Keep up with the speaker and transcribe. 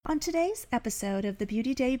On today's episode of The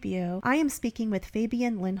Beauty Debut, I am speaking with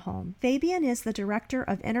Fabienne Lindholm. Fabienne is the Director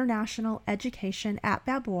of International Education at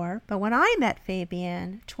Babor, but when I met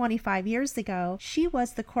Fabienne 25 years ago, she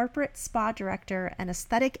was the Corporate Spa Director and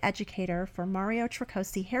Aesthetic Educator for Mario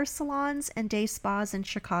Tricosi Hair Salons and Day Spas in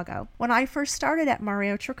Chicago. When I first started at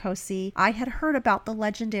Mario Tricosi, I had heard about the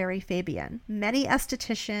legendary Fabienne. Many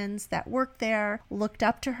estheticians that worked there looked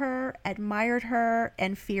up to her, admired her,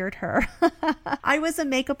 and feared her. I was a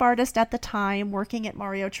makeup artist at the time working at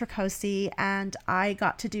Mario Tricosi, and I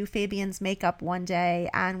got to do Fabienne's makeup one day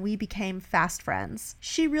and we became fast friends.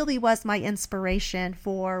 She really was my inspiration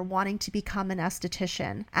for wanting to become an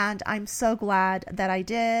esthetician, and I'm so glad that I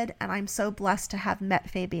did, and I'm so blessed to have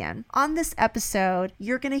met Fabienne. On this episode,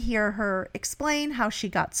 you're going to hear her explain how she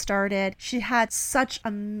got started. She had such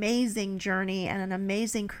amazing journey and an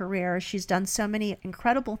amazing career. She's done so many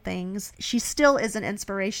incredible things. She still is an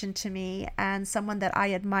inspiration to me and someone that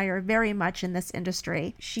I admire very much in this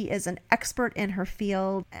industry. She is an expert in her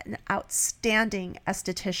field, an outstanding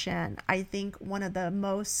esthetician. I think one of the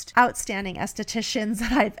most outstanding estheticians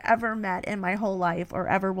that I've ever met in my whole life or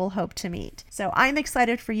ever will hope to meet. So I'm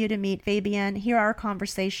excited for you to meet Fabienne, hear our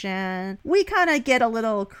conversation. We kind of get a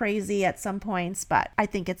little crazy at some points, but I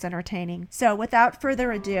think it's entertaining. So without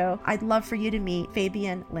further ado, I'd love for you to meet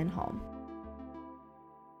Fabienne Lindholm.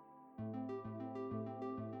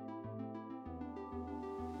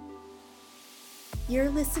 You're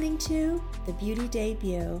listening to The Beauty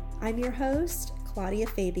Debut. I'm your host, Claudia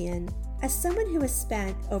Fabienne. As someone who has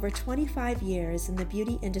spent over 25 years in the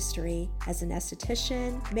beauty industry as an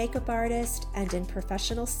esthetician, makeup artist, and in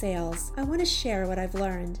professional sales, I want to share what I've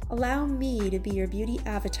learned. Allow me to be your beauty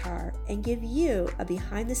avatar and give you a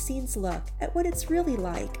behind-the-scenes look at what it's really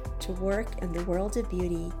like to work in the world of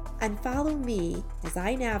beauty. And follow me as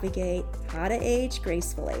I navigate how to age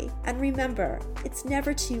gracefully. And remember, it's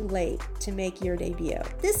never too late to make your debut.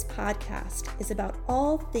 This podcast is about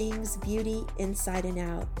all things beauty inside and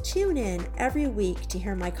out. Tune in every week to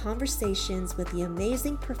hear my conversations with the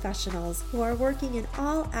amazing professionals who are working in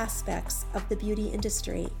all aspects of the beauty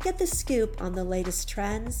industry. Get the scoop on the latest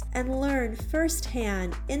trends and learn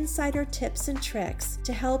firsthand insider tips and tricks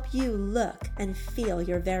to help you look and feel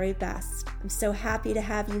your very best. I'm so happy to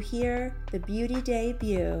have you here. The Beauty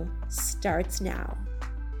Debut starts now.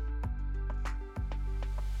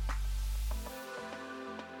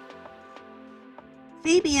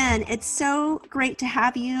 Fabienne, it's so great to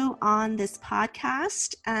have you on this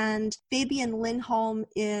podcast. And Fabienne Lindholm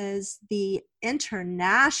is the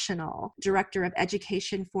International Director of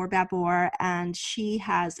Education for Babor, and she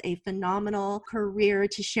has a phenomenal career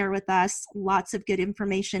to share with us, lots of good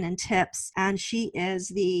information and tips. And she is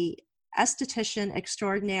the esthetician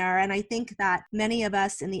extraordinaire, and I think that many of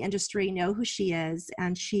us in the industry know who she is,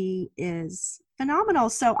 and she is phenomenal.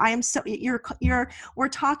 So we're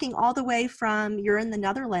talking all the way from, you're in the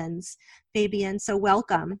Netherlands, Fabienne, so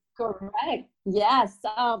welcome. Correct. Yes.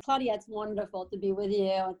 Claudia, it's wonderful to be with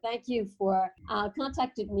you. Thank you for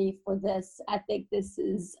contacting me for this. I think this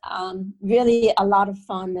is really a lot of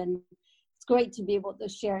fun, and it's great to be able to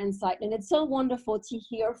share insight. And it's so wonderful to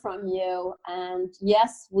hear from you. And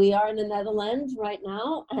yes, we are in the Netherlands right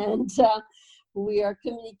now, and we are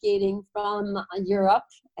communicating from Europe,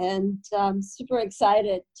 and I'm super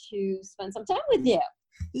excited to spend some time with you.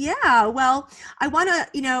 Yeah, well, I want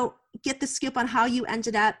to, get the scoop on how you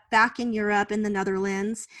ended up back in Europe in the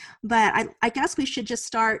Netherlands, but I guess we should just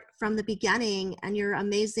start from the beginning. And you're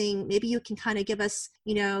amazing. Maybe you can kind of give us,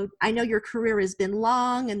 I know your career has been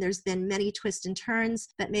long and there's been many twists and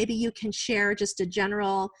turns, but maybe you can share just a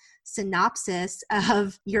general synopsis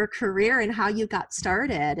of your career and how you got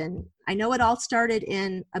started. And I know it all started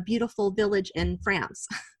in a beautiful village in France.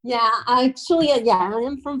 Yeah, actually, I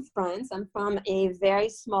am from France. I'm from a very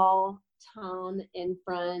small town in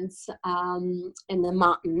France, in the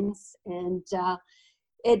mountains, and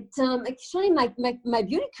actually my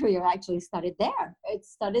beauty career actually started there. It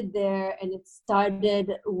started there, and it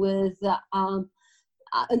started with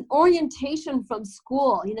an orientation from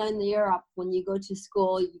school. In Europe, when you go to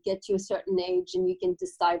school, you get to a certain age and you can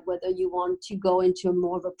decide whether you want to go into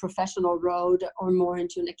more of a professional road or more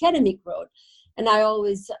into an academic road. And I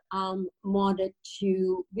always wanted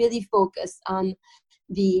to really focus on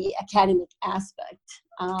the academic aspect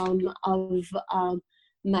of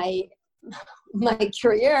my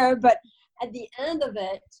career. But at the end of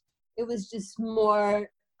it, it was just more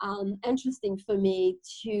interesting for me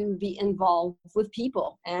to be involved with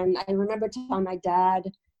people. And I remember telling my dad,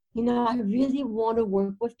 I really want to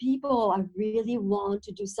work with people. I really want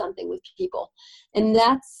to do something with people. And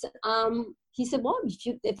that's, he said, well,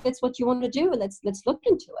 if it's what you want to do, let's look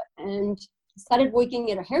into it. And started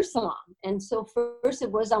working at a hair salon. And so first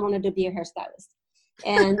it was I wanted to be a hairstylist.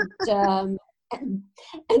 And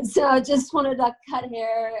and so I just wanted to cut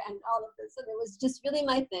hair and all of this. And it was just really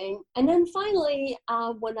my thing. And then finally,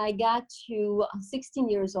 when I got to 16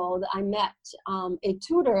 years old, I met a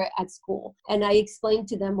tutor at school. And I explained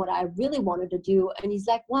to them what I really wanted to do. And he's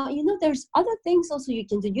like, well, there's other things also you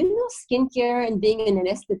can do. Skincare and being an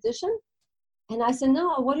esthetician. And I said,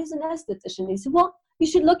 no, what is an esthetician? He said, well, you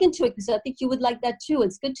should look into it because I think you would like that too.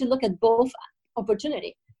 It's good to look at both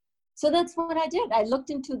opportunity. So that's what I did. I looked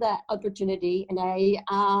into that opportunity and I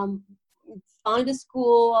found a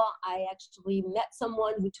school. I actually met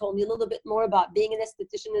someone who told me a little bit more about being an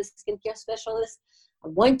esthetician and skincare specialist. I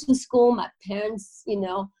went to school. My parents,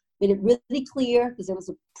 made it really clear because it was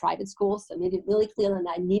a private school. So I made it really clear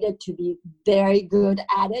that I needed to be very good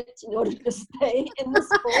at it in order to stay in the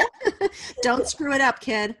school. Don't screw it up,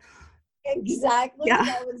 kid. Exactly. Yeah.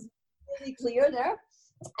 That was really clear there.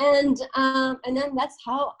 And then that's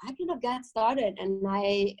how I kind of got started. And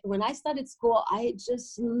when I started school, I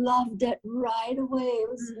just loved it right away. It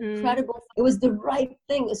was incredible. It was the right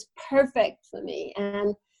thing. It was perfect for me.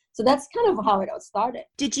 And so that's kind of how it all started.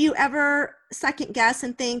 Did you ever second guess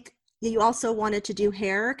and think you also wanted to do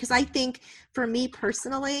hair? Because I think for me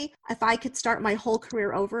personally, if I could start my whole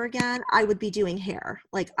career over again, I would be doing hair.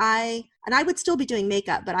 I would still be doing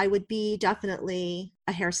makeup, but I would be definitely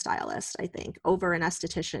a hairstylist, I think, over an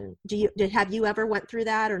esthetician. Have you ever went through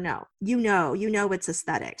that or no? You know it's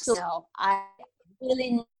aesthetics. No, I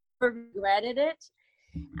really never regretted it.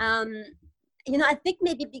 I think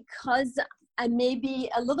maybe because I may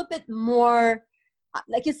be a little bit more,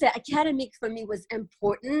 like you said, academic for me was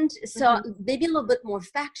important. So maybe a little bit more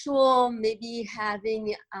factual, maybe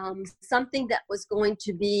having something that was going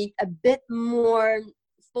to be a bit more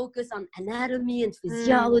focused on anatomy and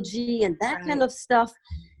physiology and that kind of stuff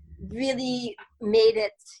really made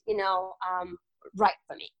it, right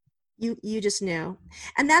for me. You just knew.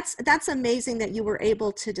 And that's amazing that you were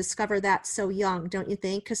able to discover that so young, don't you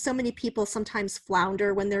think? Because so many people sometimes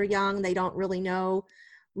flounder when they're young. They don't really know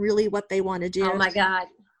what they want to do. Oh my God.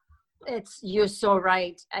 You're so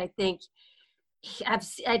right. I think I've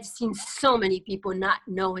seen so many people not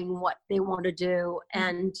knowing what they want to do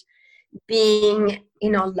and being,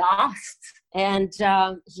 lost. And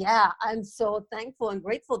I'm so thankful and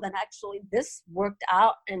grateful that actually this worked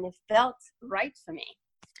out and it felt right for me.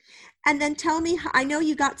 And then tell me, I know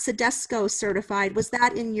you got Sedesco certified. Was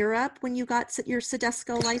that in Europe when you got your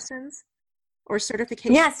Sedesco license or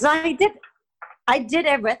certification? Yes, I did. I did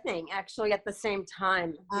everything actually at the same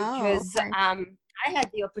time because I had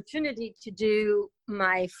the opportunity to do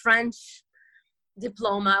my French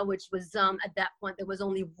diploma, which was at that point there was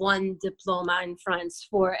only one diploma in France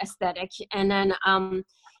for aesthetic, and then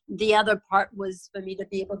the other part was for me to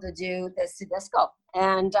be able to do the Sedesco.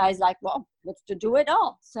 And I was like, well, let's do it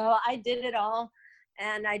all. So I did it all,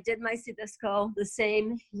 and I did my Sedesco the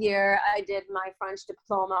same year I did my French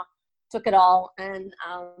diploma. Took it all, and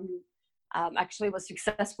actually was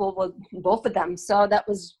successful with both of them. So that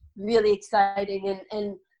was really exciting.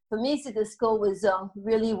 And for me, Sedesco was a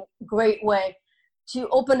really great way to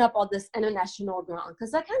open up all this international ground,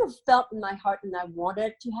 because I kind of felt in my heart and I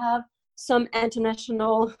wanted to have some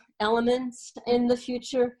international elements in the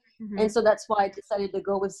future. And so that's why I decided to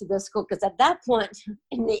go with Sedesco, because at that point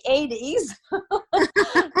in the 80s,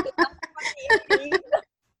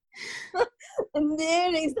 in the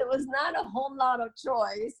 80s, there was not a whole lot of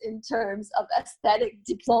choice in terms of aesthetic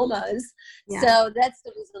diplomas. Yeah. So that's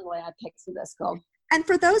the reason why I picked Sedesco. And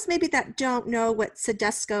for those maybe that don't know what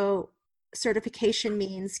Sedesco certification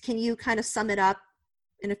means, can you kind of sum it up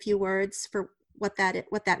in a few words for what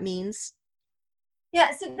that means?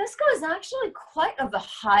 Yeah, Sedesco is actually quite of a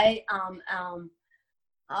high,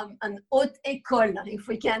 an haute école, if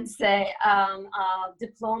we can say,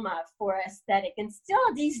 diploma for aesthetic. And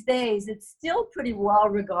still these days, it's still pretty well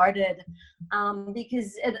regarded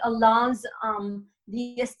because it allows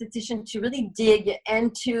the esthetician to really dig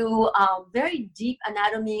into very deep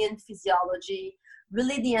anatomy and physiology,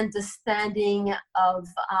 really the understanding of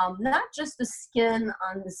not just the skin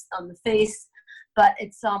on the face, but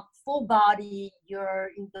it's full body. You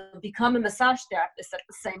become a massage therapist at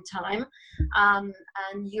the same time, and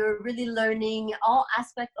you're really learning all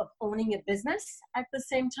aspects of owning a business at the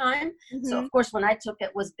same time. So of course, when I took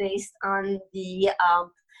it, was based on the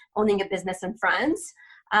owning a business in France.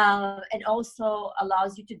 It also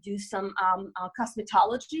allows you to do some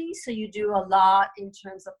cosmetology. So you do a lot in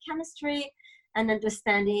terms of chemistry and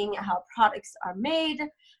understanding how products are made.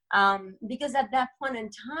 Because at that point in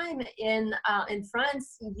time in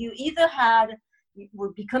France, you either had you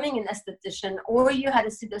were becoming an esthetician, or you had a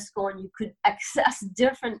CIDA score and you could access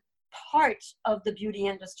different parts of the beauty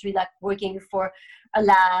industry, like working for a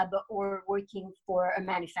lab or working for a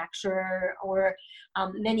manufacturer or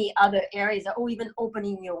many other areas, or even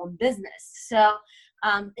opening your own business. So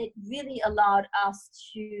it really allowed us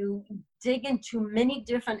to dig into many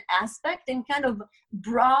different aspects and kind of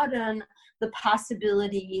broaden the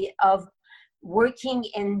possibility of working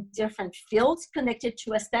in different fields connected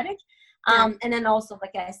to aesthetic. And then also,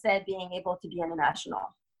 like I said, being able to be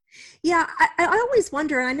international. Yeah, I always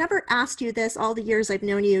wonder, and I never asked you this all the years I've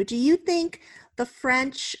known you, do you think the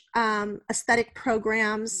French aesthetic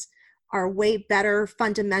programs are way better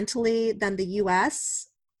fundamentally than the US,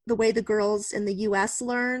 the way the girls in the US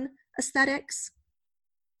learn aesthetics?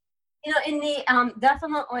 You know, in the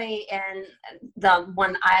definitely in the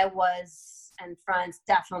when I was in France,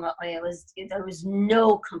 definitely there was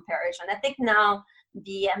no comparison. I think now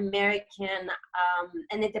the American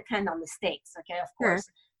and it depends on the states. Okay, of course,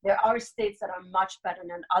 Sure. there are states that are much better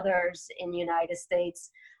than others in the United States.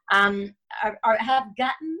 Have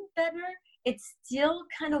gotten better. It's still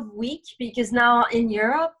kind of weak because now in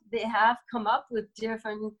Europe they have come up with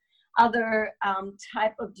different other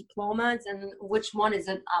type of diplomas, and which one is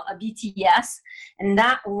a BTS, and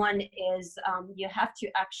that one is you have to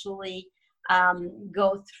actually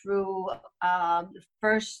go through the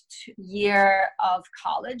first year of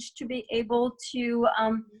college to be able to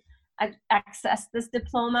access this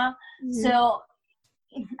diploma. Mm-hmm. So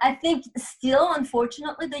I think still,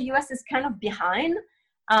 unfortunately, the US is kind of behind.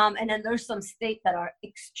 And then there's some states that are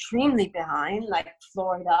extremely behind, like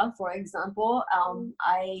Florida, for example.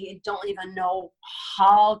 I don't even know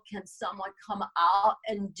how can someone come out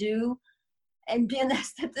and be an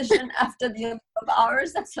esthetician after the number of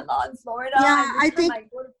hours that's allowed in Florida. Yeah, I think I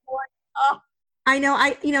go to court, oh. I know.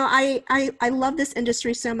 I love this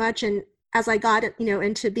industry so much, and as I got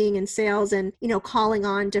into being in sales and calling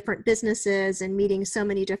on different businesses and meeting so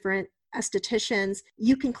many different estheticians,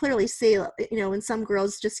 you can clearly see, when some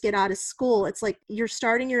girls just get out of school, it's like you're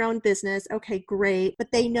starting your own business. Okay, great.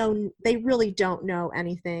 But they really don't know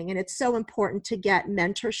anything. And it's so important to get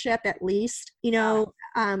mentorship at least,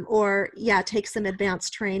 take some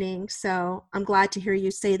advanced training. So I'm glad to hear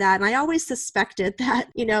you say that. And I always suspected that,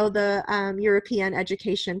 the European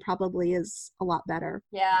education probably is a lot better.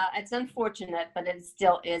 Yeah, it's unfortunate, but it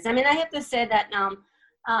still is. I mean, I have to say that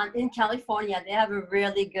in California, they have a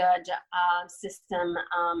really good system.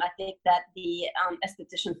 I think that the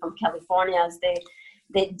estheticians from California,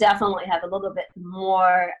 they definitely have a little bit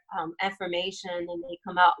more information, and they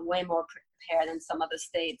come out way more prepared than some other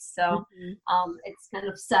states. So it's kind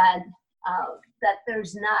of sad that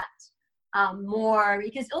there's not more,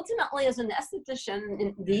 because ultimately, as an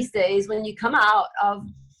esthetician these days, when you come out of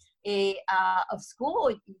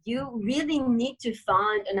school, you really need to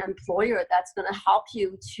find an employer that's going to help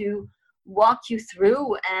you, to walk you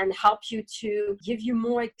through and help you, to give you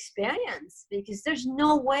more experience, because there's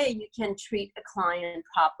no way you can treat a client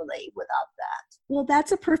properly without that. Well,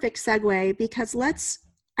 that's a perfect segue, because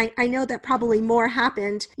I know that probably more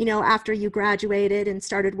happened, after you graduated and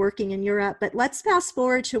started working in Europe, but let's fast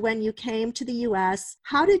forward to when you came to the US.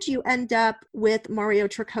 How did you end up with Mario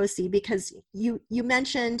Tricosi? Because you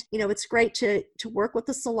mentioned, it's great to work with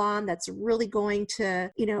a salon that's really going to,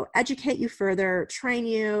 educate you further, train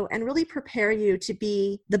you, and really prepare you to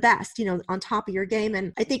be the best, on top of your game.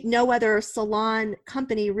 And I think no other salon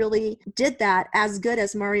company really did that as good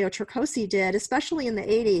as Mario Tricosi did, especially in the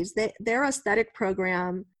 80s. Their aesthetic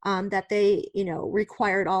program that they,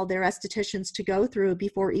 required all their estheticians to go through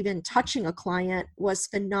before even touching a client was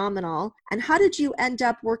phenomenal. And how did you end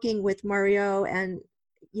up working with Mario? And,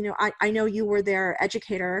 I know you were their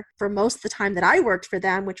educator for most of the time that I worked for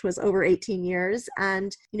them, which was over 18 years.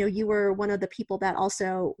 And, you were one of the people that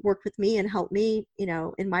also worked with me and helped me,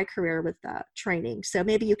 in my career with training. So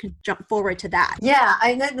maybe you can jump forward to that. Yeah,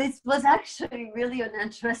 I know this was actually really an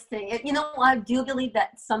interesting, I do believe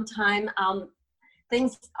that sometime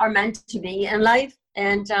things are meant to be in life.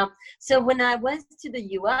 And so when I went to the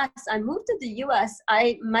US, I moved to the US,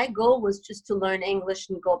 my goal was just to learn English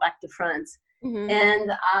and go back to France. Mm-hmm.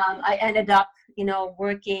 And I ended up,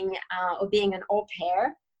 working or being an au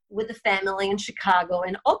pair with a family in Chicago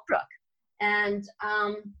in Oak Brook. And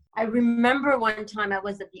I remember one time I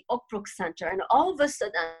was at the Oak Brook Center, and all of a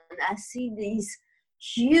sudden I see these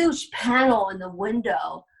huge panel in the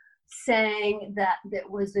window saying that there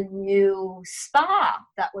was a new spa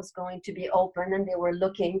that was going to be open, and they were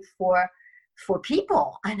looking for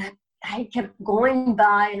people. And I kept going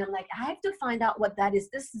by, and I'm like, I have to find out what that is.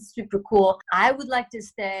 This is super cool. I would like to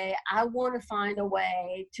stay. I want to find a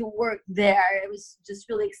way to work there. It was just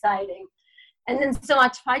really exciting. And then so I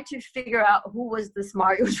tried to figure out who was this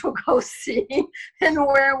Mario Trocosi and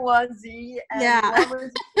where was he and what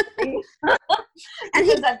was he and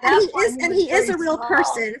he is a real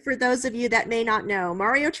person. For those of you that may not know,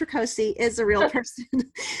 Mario Trocosi is a real person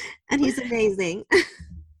and he's amazing.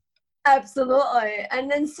 Absolutely. And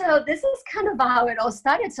then so this is kind of how it all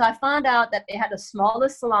started. So I found out that they had a smaller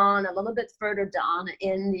salon a little bit further down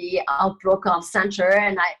in the Brokaw Center,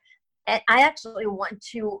 and I actually went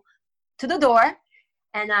to the door,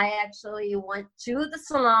 and I actually went to the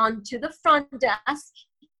salon, to the front desk,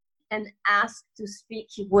 and asked to speak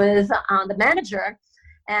with the manager.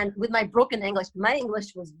 And with my broken English, my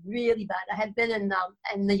English was really bad. I had been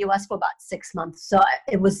in the U.S. for about 6 months, so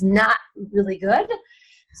it was not really good.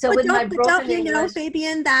 So but with my broken don't you know, English,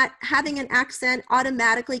 Fabienne, that having an accent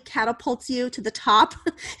automatically catapults you to the top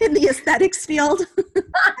in the aesthetics field?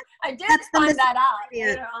 I did find that out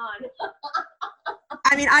later on.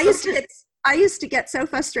 I mean, I used to get so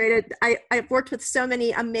frustrated. I've worked with so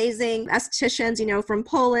many amazing estheticians, you know, from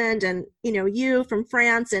Poland and, you know, you from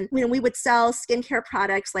France. And when we would sell skincare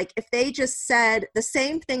products, like if they just said the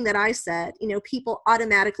same thing that I said, you know, people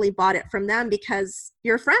automatically bought it from them because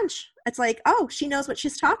you're French. It's like, oh, she knows what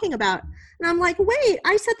she's talking about. And I'm like, wait,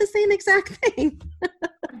 I said the same exact thing.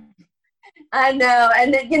 I know.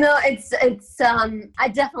 And you know, it's I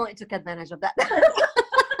definitely took advantage of that.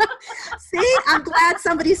 See, I'm glad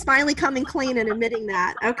somebody's finally coming clean and admitting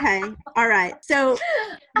that. Okay. All right. So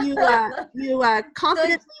you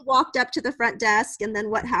confidently walked up to the front desk, and then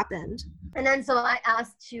what happened? And then so I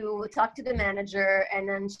asked to talk to the manager, and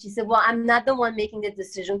then she said, well, I'm not the one making the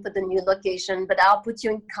decision for the new location, but I'll put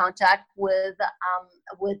you in contact with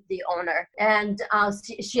the owner. And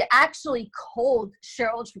she actually called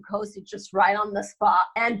Cheryl Trocosi just right on the spot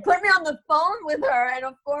and put me on the phone with her. And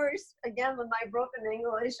of course, again, with my broken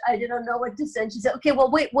English, I didn't know what to say. And she said, okay, well,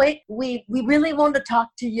 wait, we really want to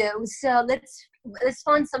talk to you. So let's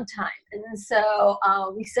find some time. And so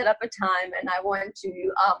we set up a time, and I went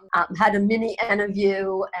to had a mini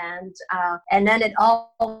interview, and then it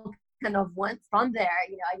all kind of went from there.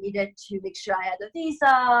 You know, I needed to make sure I had a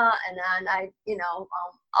visa, and then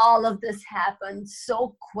all of this happened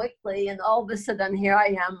so quickly, and all of a sudden here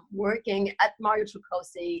I am working at Mario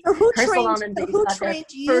Trocosi. So who trained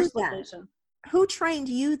you then? Who trained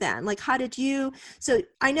you then? Like, how did you, so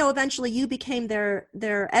I know eventually you became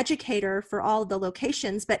their educator for all of the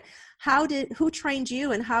locations, but who trained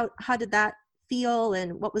you, and how did that feel,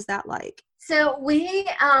 and what was that like? So we,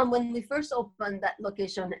 when we first opened that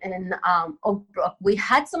location in Oak Brook, we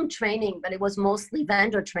had some training, but it was mostly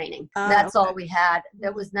vendor training. That's all we had.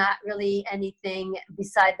 There was not really anything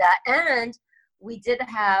beside that. And we did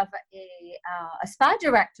have a spa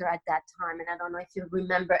director at that time, and I don't know if you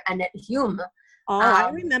remember Annette Hume. Oh, I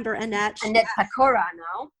remember Annette. Annette Pecora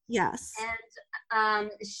now. Yes. And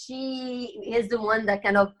she is the one that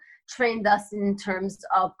kind of trained us in terms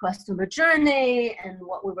of customer journey and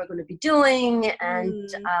what we were going to be doing, and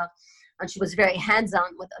she was very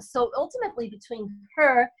hands-on with us. So ultimately, between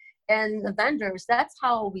her and the vendors, that's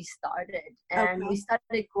how we started, and we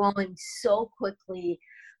started growing so quickly.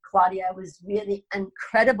 Claudia, was really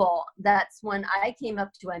incredible. That's when I came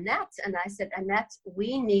up to Annette and I said, Annette,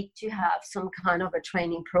 we need to have some kind of a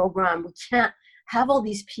training program. We can't have all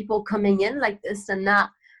these people coming in like this and not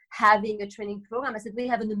having a training program. I said, we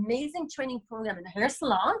have an amazing training program in the hair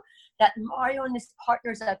salon that Mario and his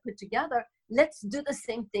partners have put together. Let's do the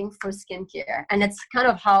same thing for skincare. And it's kind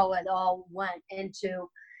of how it all went into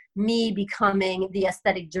me becoming the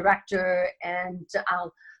aesthetic director and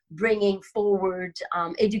bringing forward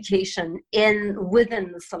education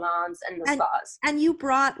within the salons and the spas. And you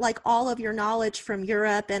brought like all of your knowledge from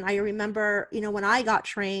Europe. And I remember, you know, when I got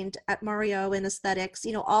trained at Mario in aesthetics,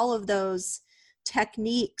 you know, all of those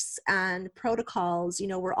techniques and protocols, you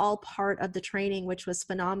know, were all part of the training, which was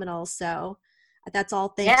phenomenal. So that's all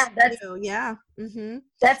thanks to you. Yeah. Mm-hmm.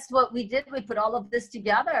 That's what we did. We put all of this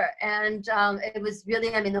together, and it was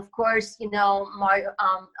really, I mean, of course, you know,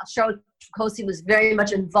 Cheryl Trocosi was very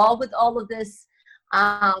much involved with all of this,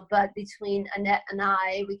 but between Annette and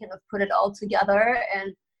I, we kind of put it all together,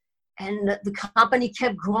 and the company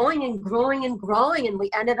kept growing and growing and growing, and we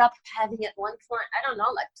ended up having at one point, I don't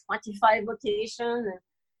know, like 25 locations.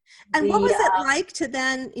 And what was it like to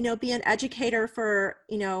then, you know, be an educator for,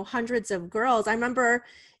 you know, hundreds of girls? I remember,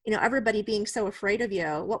 you know, everybody being so afraid of you.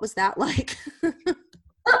 What was that like?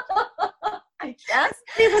 I guess.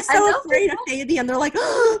 They were so afraid of Fabienne. They're like,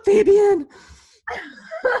 oh, Fabienne.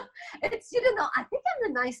 It's, I think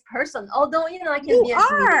I'm a nice person, although, I can You be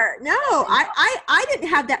are. No, I didn't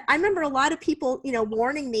have that. I remember a lot of people,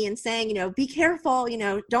 warning me and saying, be careful,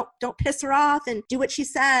 don't piss her off and do what she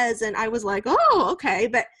says. And I was like, oh, okay.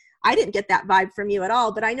 But I didn't get that vibe from you at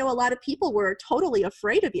all. But I know a lot of people were totally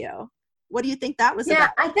afraid of you. What do you think that was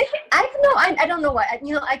about? I think, I don't know what,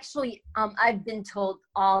 actually, I've been told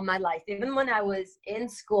all my life, even when I was in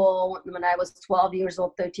school, when I was 12 years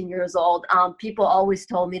old, 13 years old, people always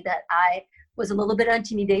told me that I was a little bit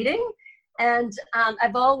intimidating. And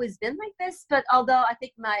I've always been like this, but although I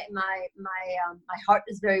think my heart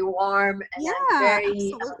is very warm and I'm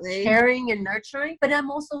very caring and nurturing, but I'm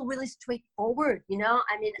also really straightforward, I'm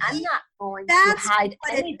not going to hide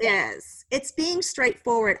anything. It is. It's being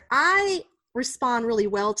straightforward. I respond really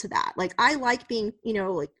well to that. Like, I like being,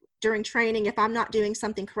 during training, if I'm not doing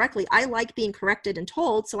something correctly, I like being corrected and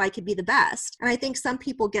told so I could be the best. And I think some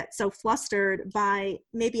people get so flustered by,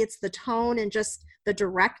 maybe it's the tone and just the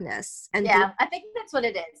directness. And I think that's what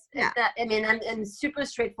it is. Yeah. I'm super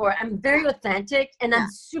straightforward. I'm very authentic and I'm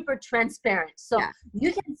super transparent. So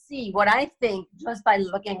you can see what I think just by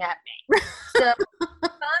looking at me. So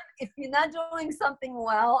if you're not doing something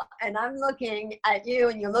well and I'm looking at you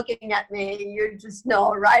and you're looking at me, you just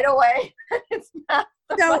know right away it's not.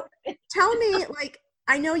 So tell me, like,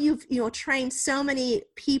 I know you've, trained so many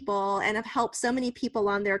people and have helped so many people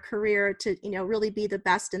on their career to, really be the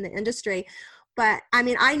best in the industry. But I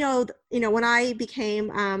know, when I became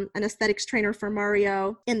an aesthetics trainer for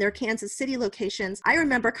Mario in their Kansas City locations, I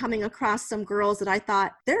remember coming across some girls that I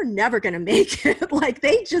thought they're never going to make it. Like,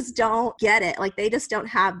 they just don't get it. Like, they just don't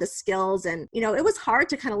have the skills. And, it was hard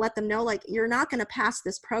to kind of let them know, like, you're not going to pass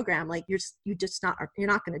this program. Like, you're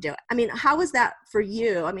not going to do it. How was that for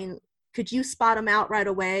you? Could you spot them out right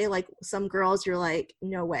away? Like, some girls, you're like,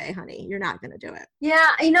 no way, honey, you're not going to do it. Yeah.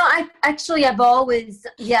 I've always,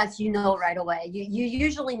 yes, right away. You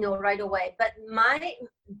usually know right away. But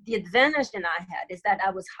the advantage that I had is that I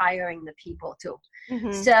was hiring the people too.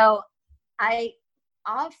 Mm-hmm. So I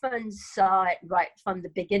often saw it right from the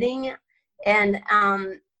beginning. And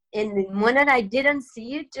when I didn't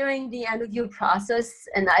see it during the interview process,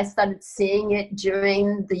 and I started seeing it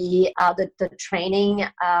during the training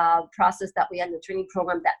process that we had, the training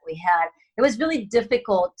program that we had, it was really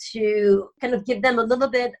difficult to kind of give them a little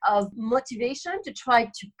bit of motivation to try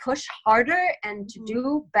to push harder and to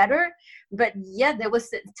do better. But there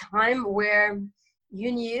was a time where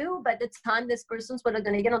you knew by the time this person's going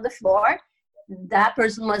to get on the floor, that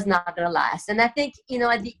person was not going to last. And I think,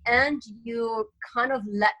 at the end, you kind of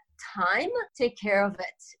let time take care of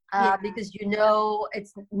it because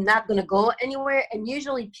it's not going to go anywhere. And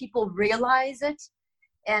usually people realize it.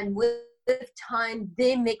 And with time,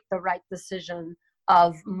 they make the right decision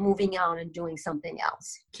of moving on and doing something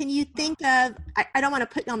else. Can you think of, I don't want to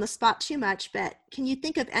put you on the spot too much, but can you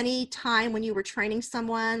think of any time when you were training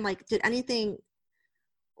someone, like, did anything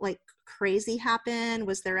like crazy happen?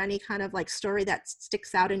 Was there any kind of like story that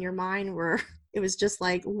sticks out in your mind where it was just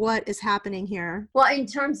like, what is happening here? Well, in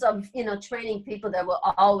terms of, training people, there will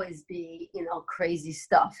always be, crazy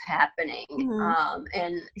stuff happening. Mm-hmm.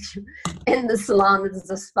 And in the salon, this is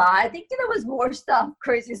a spa. I think, there was more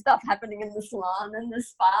crazy stuff happening in the salon than the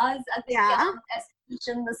spas. I think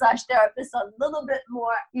esthetician, massage therapists are a little bit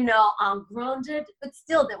more, grounded, but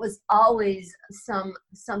still there was always some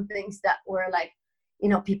things that were like,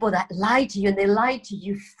 people that lie to you, and they lie to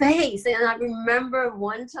you face. And I remember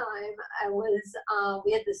one time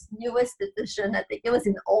we had this new esthetician, I think it was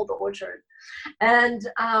in Old Orchard. And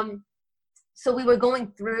so we were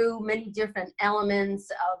going through many different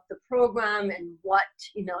elements of the program and what,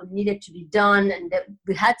 needed to be done. And that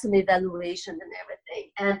we had some evaluation and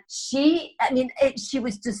everything. And she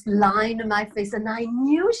was just lying to my face, and I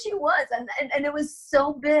knew she was. And it was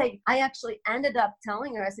so big. I actually ended up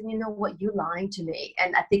telling her, I said, you're lying to me.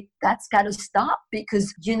 And I think that's got to stop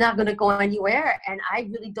because you're not going to go anywhere. And I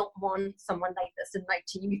really don't want someone like this in my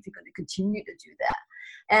team if you're going to continue to do that.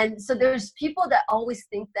 And so there's people that always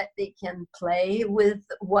think that they can play with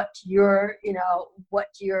what you're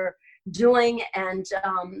doing and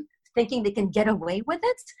thinking they can get away with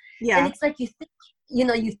it. Yeah. And it's like you think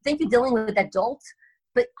you're dealing with adults,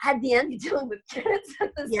 but at the end you're dealing with kids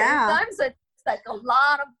at the same time. So it's like a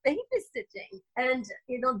lot of babysitting. And,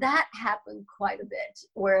 that happened quite a bit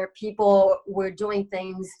where people were doing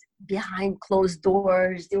things behind closed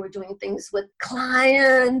doors. They were doing things with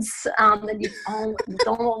clients and you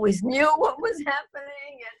don't always knew what was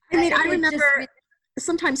happening. I remember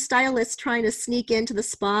sometimes stylists trying to sneak into the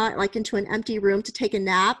spa, like into an empty room to take a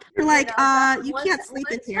nap. You're like, you can't sleep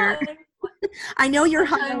in here. I know you're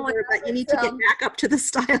One time when hungover, I but you was, need to get back up to the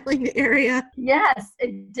styling area. yes,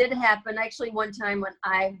 it did happen. Actually, one time when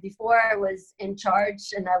before I was in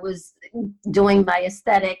charge and I was doing my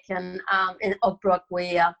aesthetic and in Oak Brook,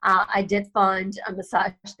 I did find a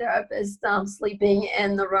massage therapist sleeping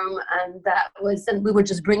in the room, and we were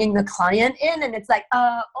just bringing the client in, and it's like,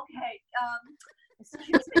 okay,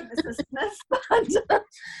 excuse me, Mrs. Smith, but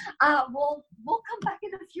we'll come back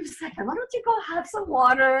in a few seconds. Why don't you go have some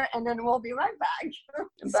water, and then we'll be right back.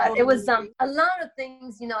 But it was a lot of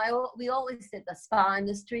things, we always said the spa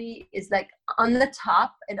industry is like on the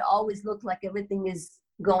top. It always looked like everything is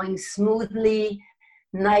going smoothly,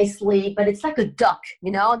 nicely, but it's like a duck,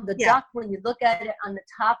 the duck, when you look at it on the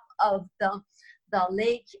top of the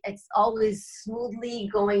lake, it's always smoothly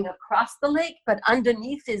going across the lake, but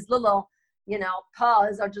underneath his little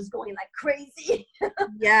paws are just going like crazy.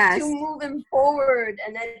 Yes. To move him forward.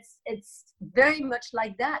 And it's very much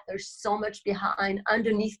like that. There's so much behind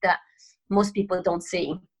underneath that most people don't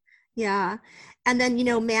see. Yeah. And then,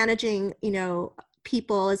 managing,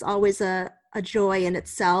 people is always a joy in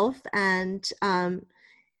itself. And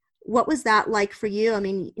what was that like for you? I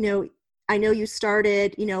mean, I know you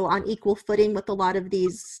started, on equal footing with a lot of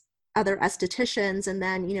these other estheticians, and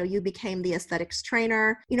then you became the aesthetics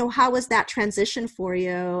trainer. How was that transition for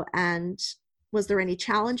you, and was there any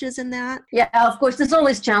challenges in that? Yeah, of course, there's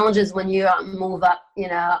always challenges when you move up.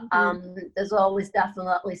 There's always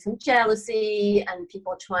definitely some jealousy and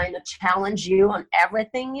people trying to challenge you on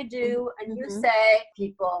everything you do and you say,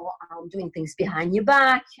 people doing things behind your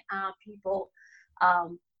back, people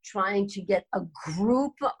trying to get a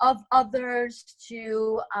group of others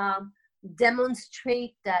to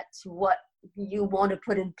demonstrate that what you want to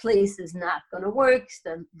put in place is not going to work.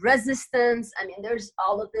 The resistance, I mean, there's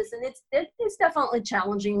all of this, and it's definitely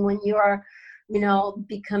challenging when you are,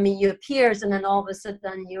 becoming your peers, and then all of a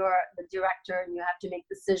sudden you're the director and you have to make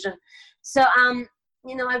decisions. So,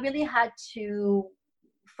 I really had to.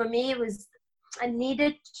 For me, I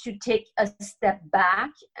needed to take a step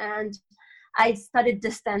back, and I started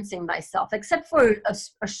distancing myself, except for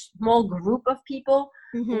a small group of people,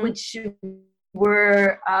 which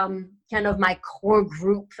were kind of my core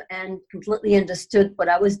group and completely understood what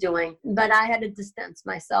I was doing. But I had to distance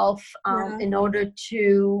myself in order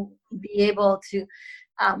to be able to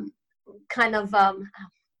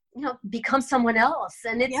become someone else.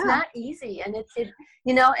 And it's not easy. And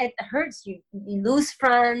it hurts you. You lose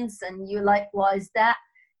friends and you're like, well,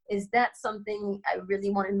 is that something I really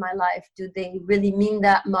want in my life? Do they really mean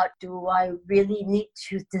that much? Do I really need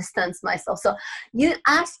to distance myself? So you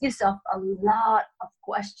ask yourself a lot of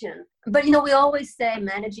questions. But, we always say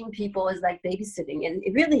managing people is like babysitting, and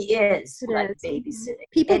it really is babysitting.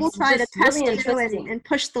 People will try to test you and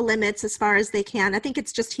push the limits as far as they can. I think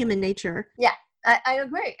it's just human nature. Yeah. I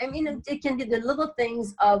agree. I mean, it can be the little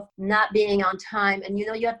things of not being on time, and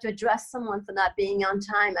you have to address someone for not being on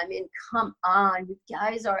time. I mean, come on, you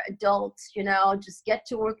guys are adults, just get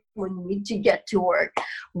to work when you need to get to work.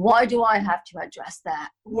 Why do I have to address that?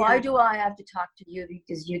 Why do I have to talk to you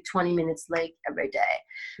because you're 20 minutes late every day?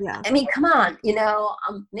 Yeah. I mean, come on,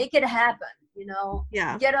 make it happen,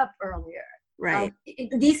 get up earlier. Right.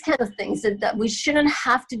 These kind of things that we shouldn't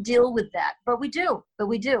have to deal with that, but we do.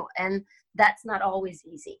 And that's not always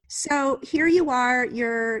easy. So here you are,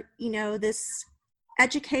 you're, this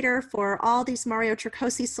educator for all these Mario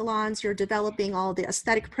Tricosi salons. You're developing all the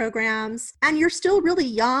aesthetic programs, and you're still really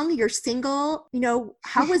young. You're single.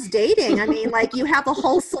 How was dating? I mean, like, you have a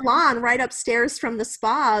whole salon right upstairs from the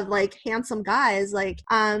spa of like handsome guys. Like,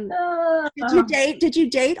 did you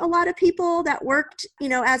date a lot of people that worked,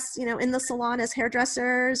 as, in the salon as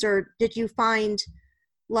hairdressers, or did you find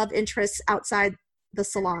love interests outside the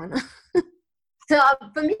salon? So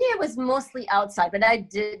for me, it was mostly outside, but I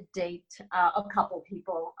did date a couple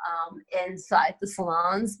people inside the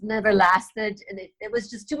salons. Never lasted, and it was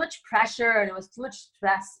just too much pressure, and it was too much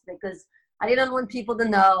stress because I didn't want people to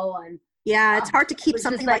know. And it's hard to keep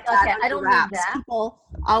something like that. Okay, I don't need that. People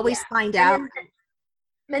always find out.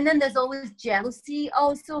 And then there's always jealousy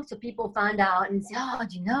also. So people find out and say, oh,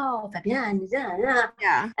 do you know, Fabienne?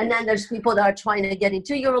 Yeah. And then there's people that are trying to get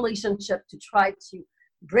into your relationship to try to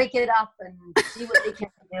break it up and see what they can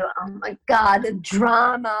do. Oh my God, the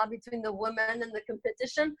drama between the women and the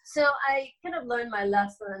competition. So I kind of learned my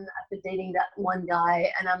lesson after dating that one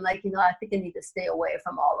guy. And I'm like, I think I need to stay away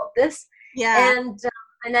from all of this. Yeah.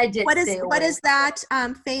 And I did stay away. What is that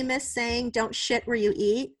famous saying, don't shit where you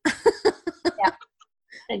eat? Yeah.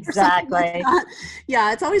 Exactly. Like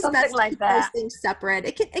yeah, it's always something best like to keep that. those things separate.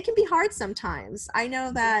 It can be hard sometimes. I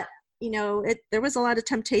know that, there was a lot of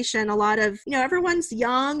temptation, a lot of, everyone's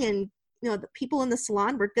young and the people in the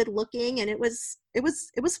salon were good looking, and it was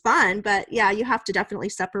fun. But yeah, you have to definitely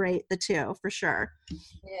separate the two for sure.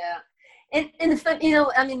 Yeah.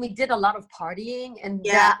 And we did a lot of partying, and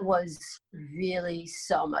that was really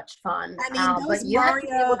so much fun. I mean, those but you have to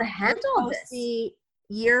be able to handle this.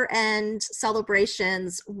 Year-end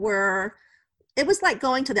celebrations it was like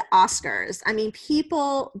going to the Oscars. I mean,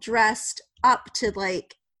 people dressed up to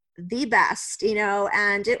like the best,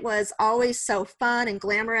 and it was always so fun and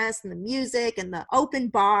glamorous, and the music and the open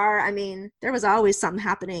bar. I mean, there was always something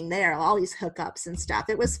happening there, all these hookups and stuff.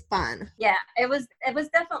 It was fun. Yeah, it was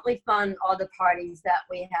definitely fun, all the parties that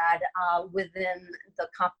we had within the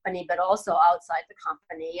company, but also outside the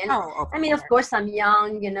company. And I mean, of course, I'm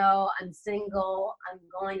young, I'm single, I'm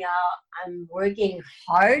going out, I'm working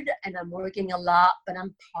hard, and I'm working a lot, but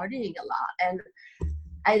I'm partying a lot. And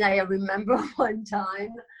I remember one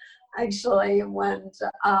time, actually, when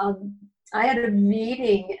I had a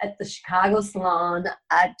meeting at the Chicago salon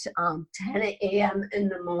at 10 a.m. in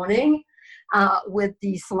the morning with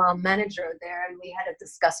the salon manager there, and we had to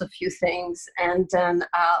discuss a few things. And then,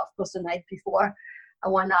 of course, the night before, I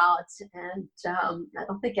went out, and I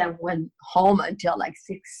don't think I went home until like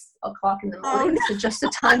 6 o'clock in the morning. So just the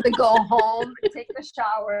time to go home, take a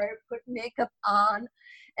shower, put makeup on.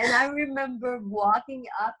 And I remember walking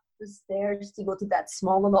up the stairs to go to that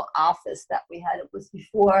small little office that we had. It was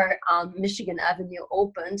before Michigan Avenue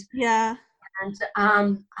opened. Yeah. And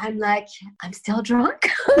I'm like, I'm still drunk.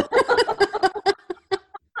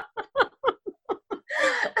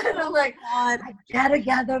 And I'm like, I gotta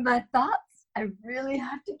gather my thoughts. I really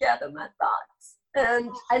have to gather my thoughts.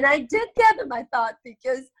 And I did gather my thoughts,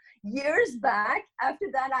 because years back, after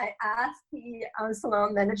that, I asked the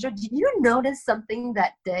salon manager, did you notice something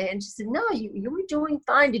that day? And she said, no, you were doing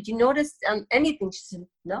fine. Did you notice anything? She said,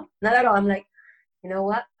 no, not at all. I'm like, you know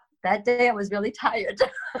what? That day I was really tired.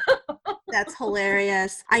 That's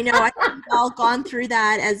hilarious. I know I've all gone through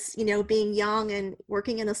that as, being young and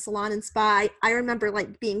working in a salon and spa. I remember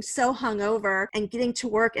like being so hungover and getting to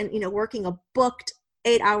work and, working a booked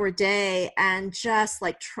 8-hour day and just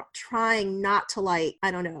like trying not to like, I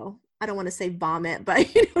don't want to say vomit, but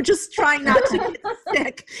just trying not to get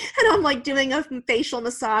sick. And I'm like doing a facial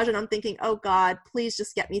massage, and I'm thinking, oh God, please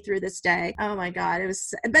just get me through this day. Oh my God.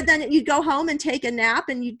 But then you'd go home and take a nap,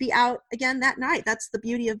 and you'd be out again that night. That's the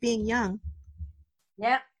beauty of being young.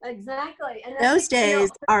 Yeah, exactly. And those days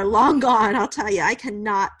are long gone. I'll tell you, I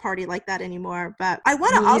cannot party like that anymore. But I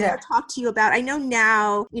want to also talk to you about, I know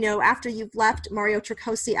now, after you've left Mario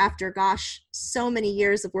Tricosi after, so many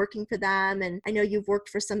years of working for them. And I know you've worked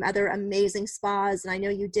for some other amazing spas, and I know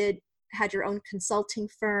you had your own consulting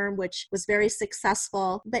firm, which was very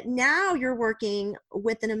successful. But now you're working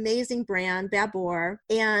with an amazing brand, Babor,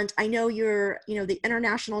 and I know you're, the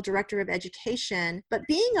International Director of Education. But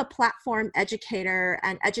being a platform educator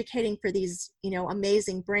and educating for these,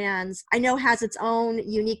 amazing brands, I know has its own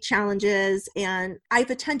unique challenges. And I've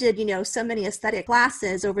attended, so many aesthetic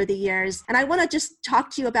classes over the years, and I want to just talk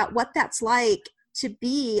to you about what that's like to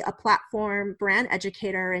be a platform brand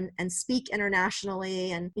educator and speak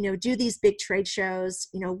internationally and, do these big trade shows.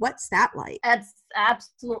 What's that like? It's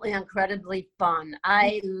absolutely incredibly fun.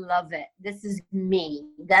 I love it. This is me.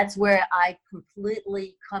 That's where I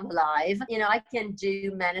completely come alive. I can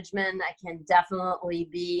do management. I can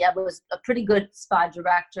definitely I was a pretty good spa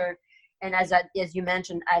director. And as you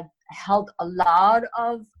mentioned, I've held a lot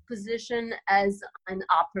of position as an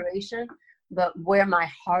operation. But where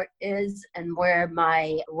my heart is and where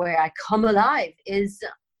I come alive is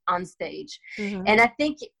on stage. Mm-hmm. And I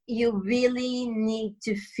think you really need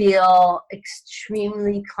to feel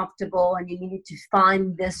extremely comfortable, and you need to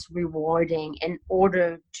find this rewarding in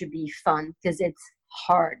order to be fun, because it's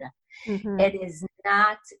hard. Mm-hmm. It is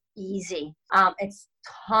not easy. It's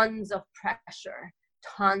tons of pressure.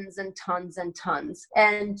 Tons and tons and tons,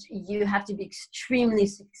 and you have to be extremely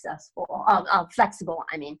flexible.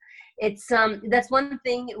 I mean, it's that's one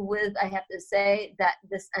thing I have to say that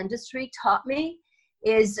this industry taught me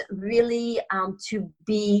is really to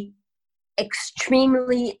be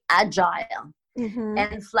extremely agile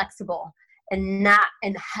and flexible, and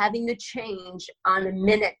having to change on a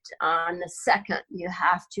minute, on a second. You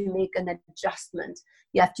have to make an adjustment.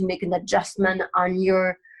 You have to make an adjustment on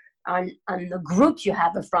the group you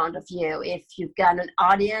have in front of you. If you've got an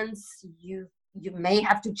audience, you may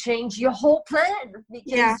have to change your whole plan,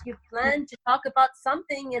 because you plan to talk about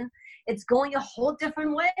something and it's going a whole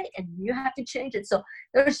different way, and you have to change it. So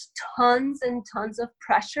there's tons and tons of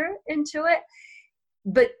pressure into it.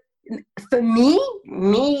 But for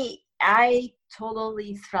me I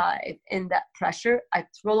totally thrive in that pressure. I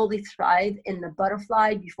totally thrive in the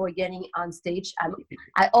butterfly before getting on stage.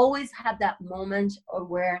 I always have that moment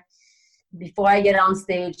where before I get on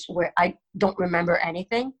stage where I don't remember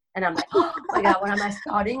anything. And I'm like, oh my God, what am I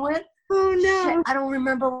starting with? Oh no. Shit, I don't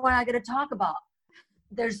remember what I'm going to talk about.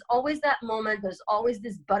 There's always that moment. There's always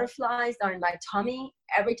this butterflies down in my tummy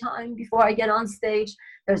every time before I get on stage.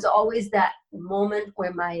 There's always that moment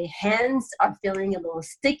where my hands are feeling a little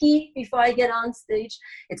sticky before I get on stage.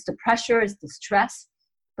 It's the pressure, it's the stress.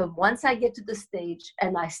 But once I get to the stage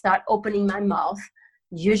and I start opening my mouth,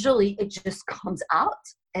 usually it just comes out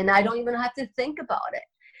and I don't even have to think about it.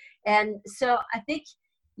 And so I think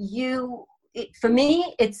for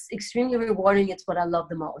me, it's extremely rewarding. It's what I love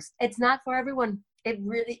the most. It's not for everyone. It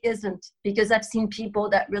really isn't, because I've seen people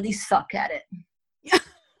that really suck at it.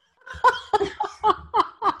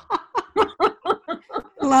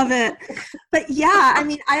 Love it. But yeah, I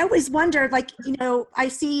mean, I always wondered, like, I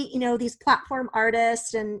see, these platform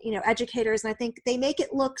artists and, educators, and I think they make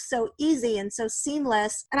it look so easy and so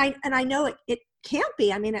seamless. And I know it can't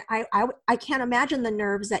be. I mean, I can't imagine the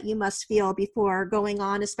nerves that you must feel before going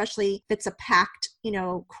on, especially if it's a packed,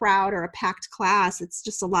 crowd or a packed class. It's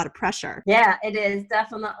just a lot of pressure. Yeah, it is,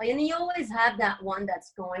 definitely. And you always have that one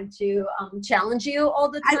that's going to challenge you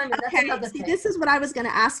all the time. That's another thing. This is what I was going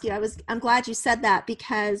to ask you. I'm glad you said that,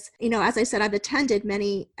 because, as I said, I've attended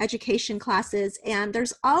many education classes, and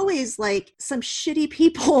there's always like some shitty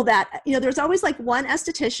people that, there's always like one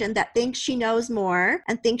esthetician that thinks she knows more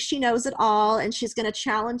and thinks she knows it all, and she's going to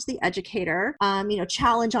challenge the educator,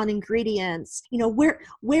 challenge on ingredients,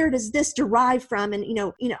 where does this derive from? And,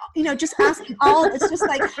 just asking all, it's just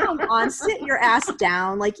like, come on, sit your ass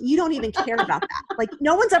down. Like, you don't even care about that. Like,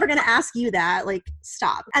 no one's ever going to ask you that. Like,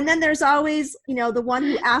 stop. And then there's always, the one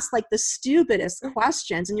who asks like the stupidest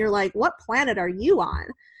questions, and you're like, what planet are you on?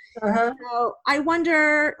 Uh-huh. So I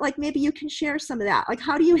wonder, like, maybe you can share some of that. Like,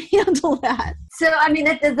 how do you handle that? So, I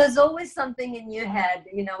mean, there's always something in your head,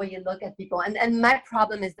 when you look at people. And my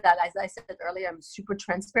problem is that, as I said earlier, I'm super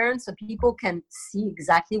transparent. So people can see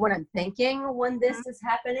exactly what I'm thinking when this is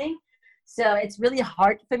happening. So it's really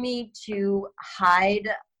hard for me to hide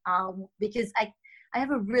because I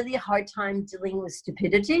have a really hard time dealing with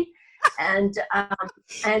stupidity. And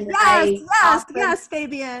yes,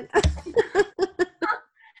 Fabienne.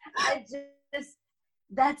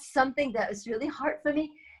 That's something that is really hard for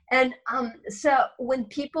me. And so when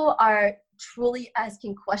people are truly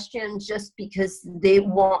asking questions just because they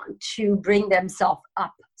want to bring themselves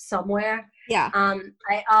up somewhere, I'm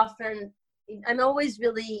always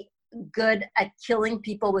really good at killing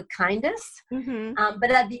people with kindness.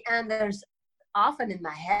 But at the end, there's often in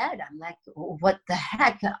my head, I'm like, oh, what the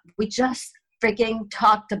heck? We just freaking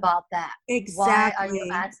talked about that. Exactly. Why are you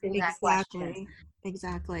asking that question?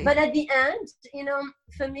 Exactly. But at the end,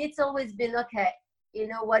 for me, it's always been, okay, you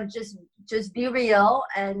know what, just be real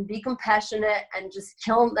and be compassionate and just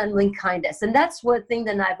kill them with kindness. And that's one thing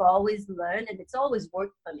that I've always learned, and it's always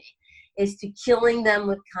worked for me, is to killing them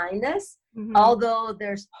with kindness. Although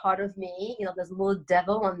there's part of me, there's a little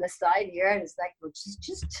devil on the side here, and it's like, well,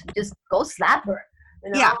 just go slap her,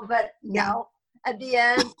 Yeah. But no, at the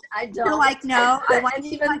end, I don't. You're like, no, I want to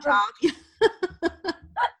keep my job.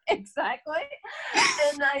 Exactly.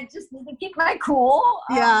 And I just need to keep my cool.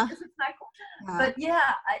 Yeah. It's not cool. Yeah. But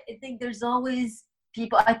yeah, I think there's always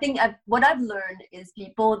people. I think what I've learned is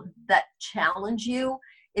people that challenge you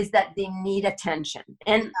is that they need attention.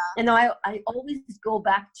 And I always go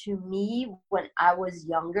back to me when I was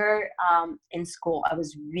younger in school. I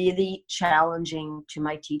was really challenging to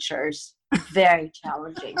my teachers, very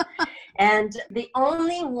challenging. And the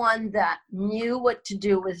only one that knew what to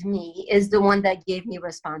do with me is the one that gave me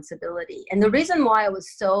responsibility. And the reason why I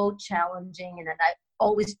was so challenging and that I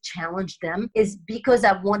always challenged them is because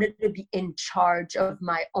I wanted to be in charge of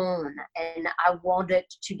my own, and I wanted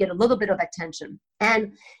to get a little bit of attention.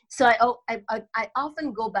 And so I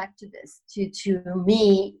often go back to this, to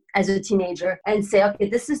me as a teenager, and say, okay,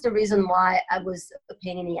 this is the reason why I was a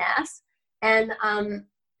pain in the ass. And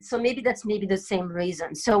so maybe that's the same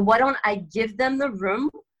reason. So why don't I give them the room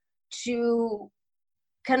to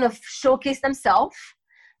kind of showcase themselves,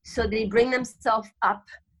 so they bring themselves up,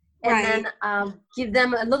 and then give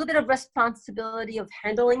them a little bit of responsibility of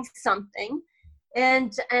handling something,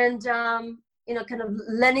 and kind of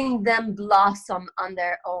letting them blossom on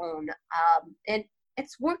their own. And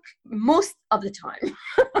it's worked most of the time.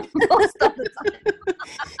 Most of the time.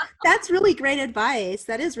 That's really great advice.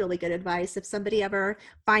 That is really good advice. If somebody ever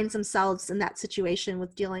finds themselves in that situation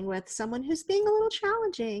with dealing with someone who's being a little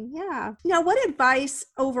challenging. Yeah. What advice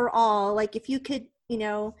overall, like if you could,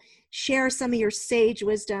 share some of your sage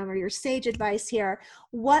wisdom or your sage advice here,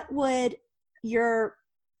 what would your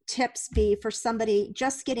tips be for somebody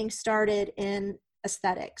just getting started in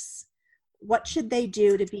aesthetics? What should they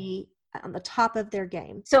do to be on the top of their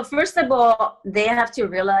game? So first of all, they have to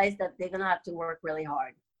realize that they're going to have to work really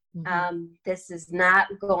hard. This is not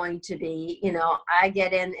going to be, I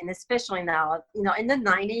get in, and especially now, in the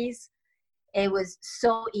 90s, it was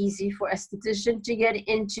so easy for a esthetician to get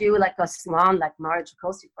into like a salon, like Mario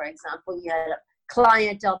Jacosi, for example. You had a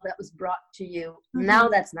clientele that was brought to you. Now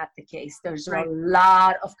that's not the case. There's a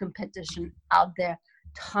lot of competition out there,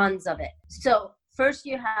 tons of it. So first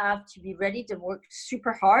you have to be ready to work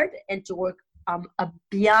super hard and to work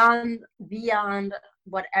beyond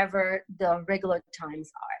whatever the regular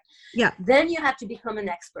times are. Yeah. Then you have to become an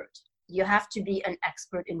expert. You have to be an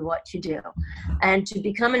expert in what you do. And to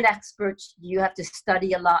become an expert, you have to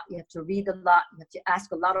study a lot. You have to read a lot. You have to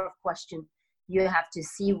ask a lot of questions. You have to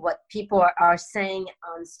see what people are saying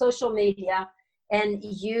on social media. And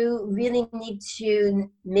you really need to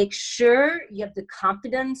make sure you have the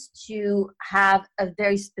confidence to have a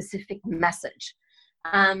very specific message.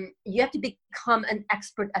 You have to become an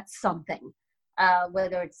expert at something,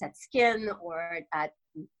 whether it's at skin or at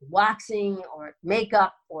waxing or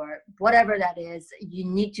makeup or whatever that is. You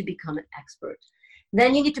need to become an expert.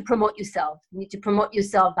 Then you need to promote yourself. You need to promote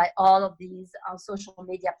yourself by all of these social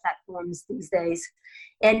media platforms these days.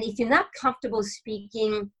 And if you're not comfortable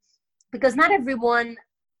speaking, because not everyone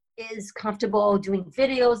is comfortable doing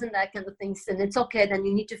videos and that kind of things, and it's okay, then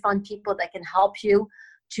you need to find people that can help you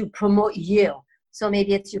to promote you. So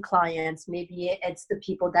maybe it's your clients, maybe it's the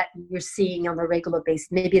people that you're seeing on a regular basis,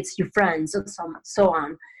 maybe it's your friends, and so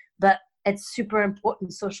on. But it's super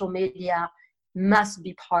important. Social media must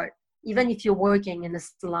be part, even if you're working in a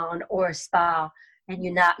salon or a spa and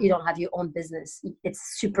you don't have your own business.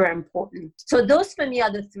 It's super important. So those for me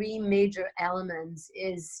are the three major elements: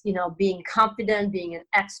 is being confident, being an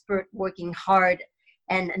expert, working hard,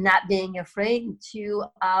 and not being afraid to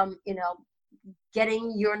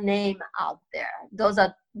getting your name out there.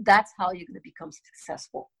 That's how you're going to become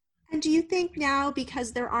successful. And do you think now,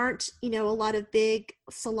 because there aren't, a lot of big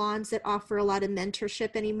salons that offer a lot of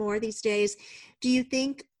mentorship anymore these days, do you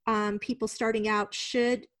think people starting out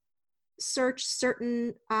should search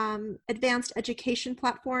certain advanced education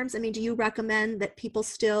platforms? I mean, do you recommend that people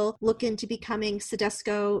still look into becoming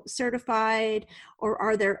Cedesco certified, or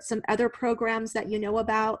are there some other programs that you know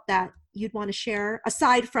about that you'd want to share,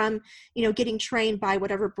 aside from, getting trained by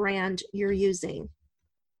whatever brand you're using?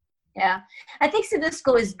 Yeah, I think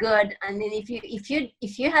Cedesco is good. I mean,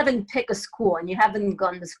 if you haven't picked a school and you haven't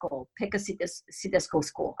gone to school, pick a Cedesco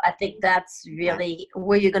school. I think that's really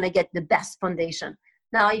where you're going to get the best foundation.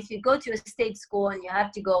 Now, if you go to a state school and you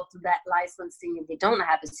have to go through that licensing and they don't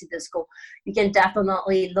have a Cedesco, you can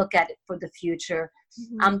definitely look at it for the future.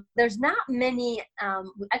 There's not many,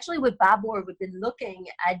 actually with Babor, we've been looking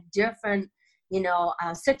at different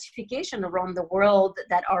certification around the world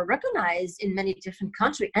that are recognized in many different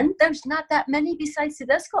countries. And there's not that many besides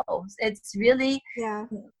Cedesco. It's really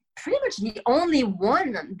pretty much the only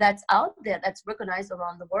one that's out there that's recognized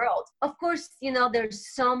around the world. Of course,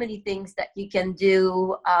 there's so many things that you can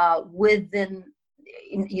do within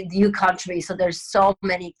your country. So there's so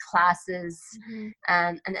many classes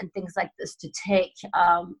and things like this to take.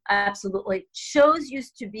 Absolutely. Shows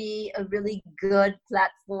used to be a really good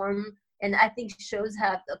platform. And I think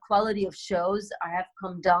the quality of shows have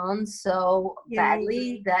come down so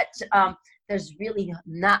badly that there's really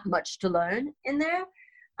not much to learn in there.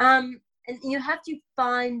 And you have to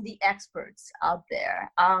find the experts out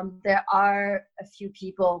there. There are a few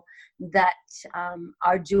people that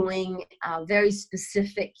are doing very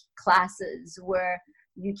specific classes where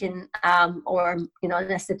you can, or an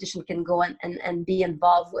esthetician can go and be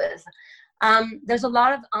involved with. There's a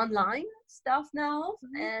lot of online stuff now,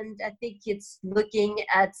 and I think it's looking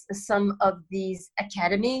at some of these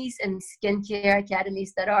academies and skincare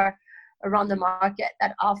academies that are around the market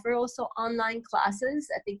that offer also online classes.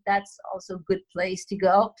 I think that's also a good place to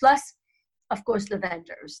go. Plus, of course, the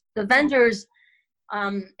vendors. The vendors,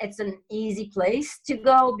 it's an easy place to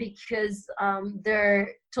go because they're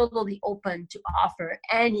totally open to offer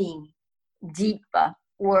any deep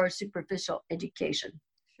or superficial education.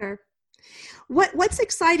 Sure. What's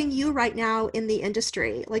exciting you right now in the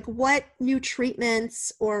industry? Like, what new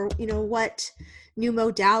treatments or, what new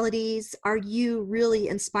modalities are you really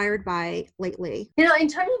inspired by lately? In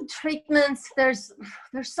terms of treatments, there's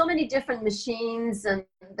so many different machines and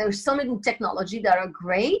there's so many technology that are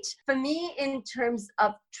great. For me, in terms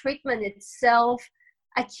of treatment itself,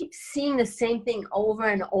 I keep seeing the same thing over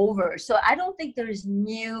and over. So I don't think there's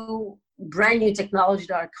new brand new technology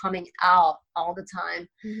that are coming out all the time.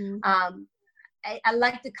 Mm-hmm. I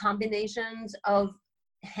like the combinations of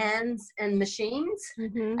hands and machines.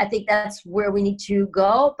 Mm-hmm. I think that's where we need to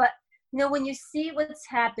go. But, when you see what's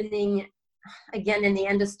happening again in the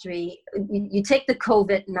industry, you take the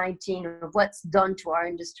COVID-19 of what's done to our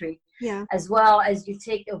industry, Yeah. as well as you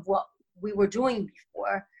take of what we were doing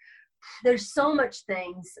before. There's so much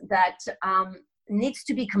things that needs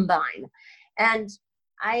to be combined. And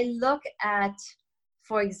I look at,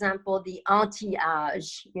 for example, the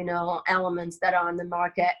anti-age, elements that are on the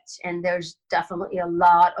market, and there's definitely a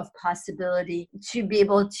lot of possibility to be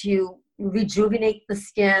able to rejuvenate the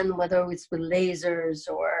skin, whether it's with lasers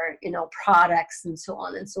or, products and so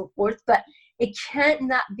on and so forth. But it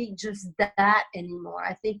cannot be just that anymore.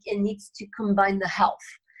 I think it needs to combine the health.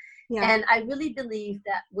 Yeah. And I really believe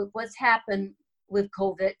that with what's happened with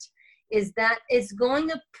COVID is that it's going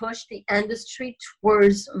to push the industry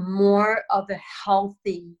towards more of a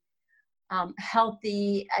healthy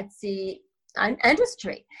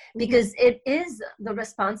industry, because it is the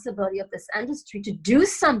responsibility of this industry to do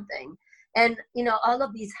something. And, all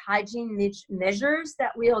of these hygiene measures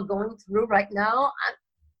that we are going through right now,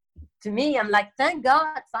 to me, I'm like, thank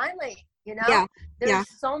God, finally, Yeah. There's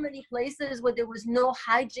so many places where there was no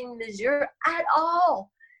hygiene measure at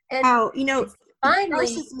all. And finally,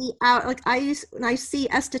 it grosses me out. Like when I see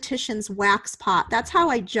estheticians wax pot, that's how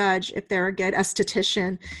I judge if they're a good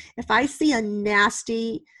esthetician. If I see a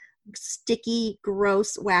nasty, sticky,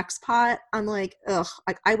 gross wax pot, I'm like, ugh,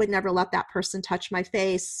 I would never let that person touch my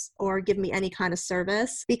face or give me any kind of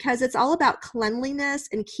service, because it's all about cleanliness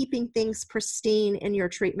and keeping things pristine in your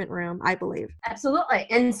treatment room, I believe. Absolutely.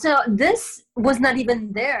 And so this was not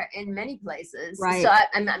even there in many places. Right. So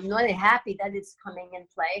I'm really happy that it's coming in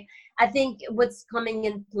play. I think what's coming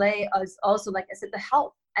in play is also, like I said, the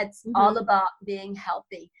health. It's all about being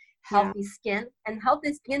healthy skin. And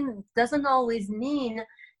healthy skin doesn't always mean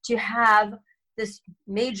to have this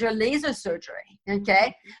major laser surgery.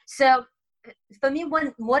 Okay. So for me,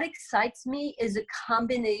 what excites me is a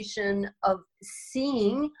combination of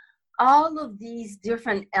seeing all of these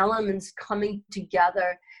different elements coming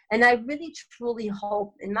together. And I really truly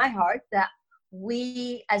hope in my heart that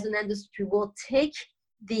we as an industry will take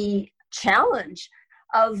the challenge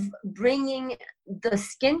of bringing the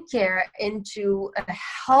skincare into a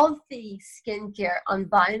healthy skincare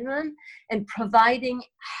environment and providing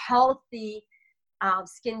healthy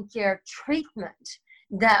skincare treatment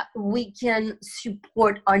that we can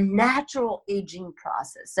support our natural aging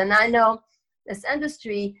process. And I know this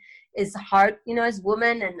industry is hard, as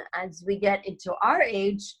women, and as we get into our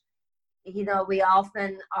age, we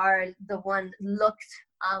often are the one looked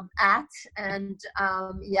at, and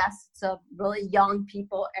yes, so really young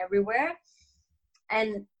people everywhere,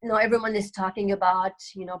 and everyone is talking about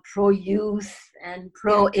pro youth and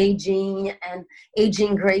pro aging and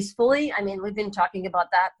aging gracefully. I mean, we've been talking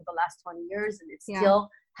about that for the last 20 years, and it still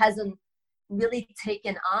hasn't really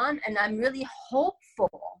taken on. And I'm really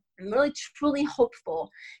truly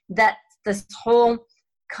hopeful that this whole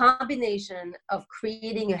combination of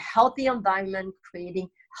creating a healthy environment, creating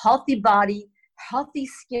healthy body, healthy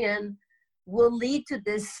skin will lead to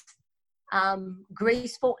this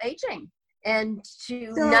graceful aging, and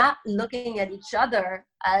to not looking at each other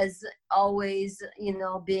as always,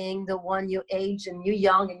 being the one you age and you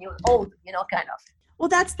young and you old, kind of. Well,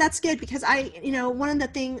 that's good, because one of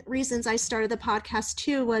the reasons I started the podcast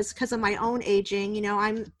too was because of my own aging.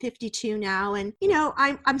 I'm 52 now, and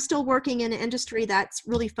I'm still working in an industry that's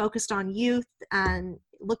really focused on youth and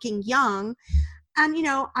looking young, and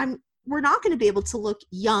we're not going to be able to look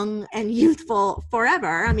young and youthful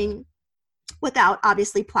forever. I mean, without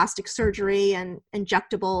obviously plastic surgery and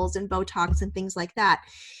injectables and Botox and things like that.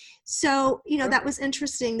 So, that was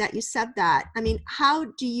interesting that you said that. I mean, how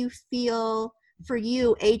do you feel for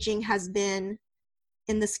you aging has been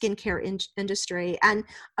in the skincare industry? And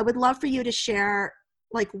I would love for you to share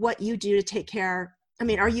like what you do to take care. I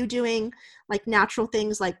mean, are you doing like natural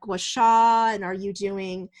things like gua sha, and are you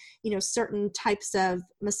doing, certain types of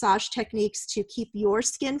massage techniques to keep your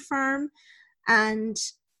skin firm? And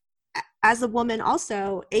as a woman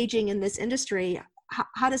also aging in this industry,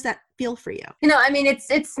 how does that feel for you? I mean,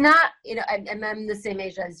 it's not, I'm the same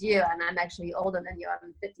age as you, and I'm actually older than you.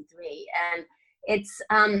 I'm 53, and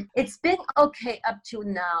it's been okay up to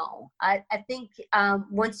now. I think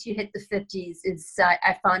once you hit the 50s,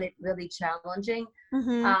 I found it really challenging,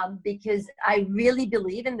 because I really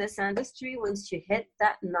believe in this industry. Once you hit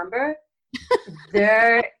that number,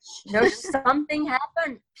 there's something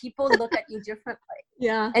happen. People look at you differently.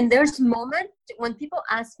 Yeah. And there's moments when people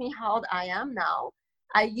ask me how old I am now,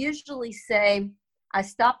 I usually say I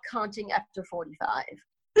stopped counting after 45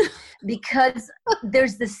 because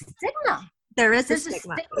there's this stigma. There's a a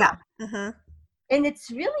stigma. stigma. Yeah. Uh-huh. And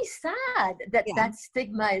it's really sad that that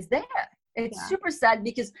stigma is there. It's super sad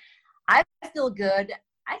because I feel good.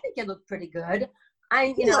 I think I look pretty good.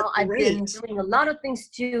 I've been doing a lot of things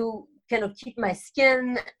to kind of keep my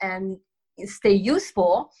skin and stay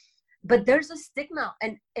useful, but there's a stigma.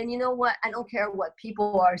 And you know what? I don't care what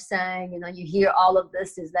people are saying. You hear all of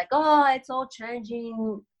this is like, oh, it's all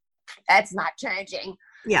changing. That's not changing.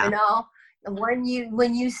 Yeah. When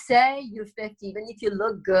you say you're 50, even if you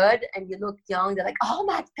look good and you look young, they're like, oh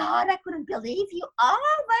my God, I couldn't believe you.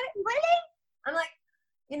 Oh, but really? I'm like,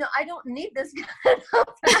 I don't need this kind of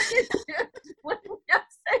attitude when I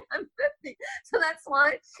say I'm 50. So that's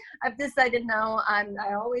why I've decided now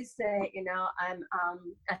I always say,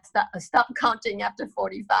 I stop counting after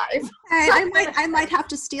 45. I might have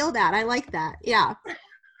to steal that. I like that. Yeah.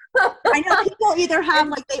 I know people either have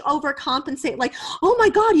like they overcompensate, like, oh my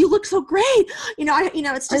God, you look so great.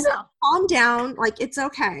 It's just calm down. Like, it's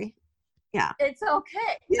okay. Yeah. It's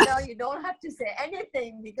okay. You don't have to say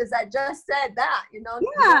anything because I just said that,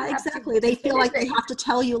 Yeah, exactly. They feel like they have to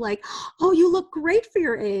tell you like, oh, you look great for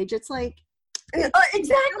your age. It's like,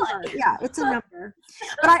 exactly. Yeah, it's a number.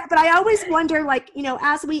 But I always wonder, like,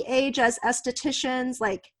 as we age as estheticians,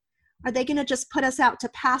 like, are they going to just put us out to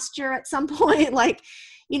pasture at some point? Like,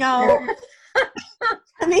 I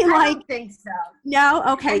mean, like, I don't think so. No?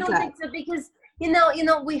 Okay, I don't think so because,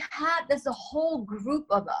 there's a whole group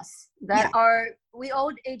of us that we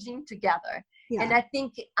all aging together. Yeah. And I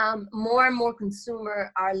think more and more consumers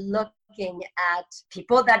are looking at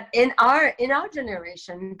people that in our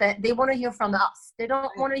generation that they want to hear from us. They don't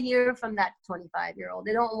want to hear from that 25-year-old.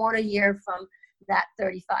 They don't want to hear from that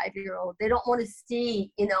 35-year-old. They don't want to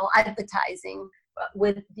see, advertising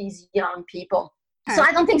with these young people. Okay. So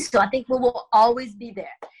I don't think so. I think we will always be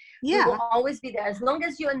there. Yeah. We will always be there as long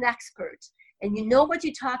as you're an expert and you know what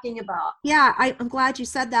you're talking about. Yeah, I'm glad you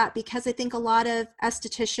said that because I think a lot of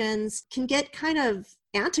estheticians can get kind of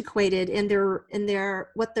antiquated in their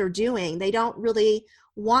what they're doing. They don't really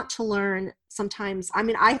want to learn sometimes. I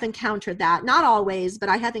mean, I've encountered that, not always, but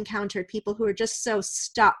I have encountered people who are just so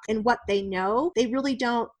stuck in what they know. They really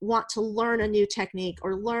don't want to learn a new technique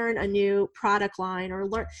or learn a new product line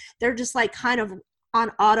they're just like kind of on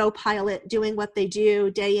autopilot doing what they do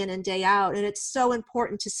day in and day out. And it's so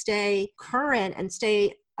important to stay current and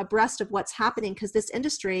stay abreast of what's happening because this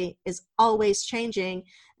industry is always changing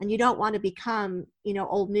and you don't want to become,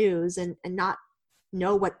 old news and not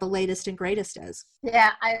know what the latest and greatest is.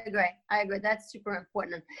 Yeah, I agree. That's super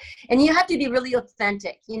important. And you have to be really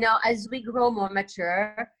authentic. As we grow more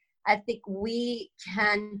mature, I think we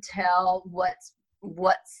can tell what's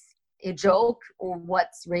a joke or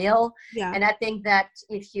what's real. Yeah. And I think that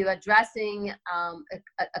if you're addressing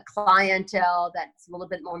a clientele that's a little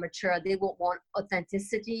bit more mature, they will want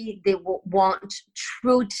authenticity. They will want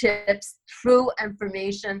true tips, true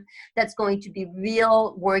information that's going to be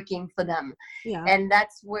real working for them. Yeah. And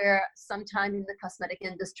that's where sometimes in the cosmetic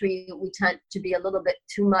industry, we tend to be a little bit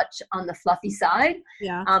too much on the fluffy side.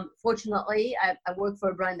 Yeah. Fortunately, I work for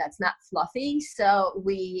a brand that's not fluffy. So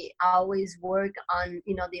we always work on,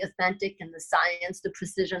 the authentic and the science, the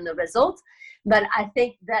precision, the results. But I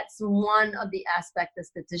think that's one of the aspects of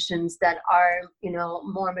estheticians that are,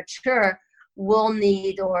 more mature will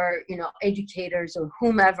need, or, educators or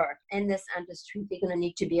whomever in this industry, they're going to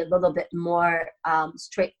need to be a little bit more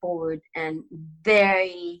straightforward and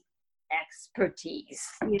very expertise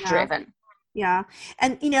driven. Yeah.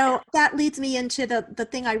 And, that leads me into the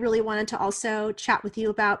thing I really wanted to also chat with you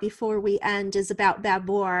about before we end is about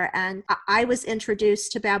Babor. And I was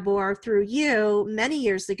introduced to Babor through you many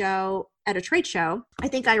years ago at a trade show. I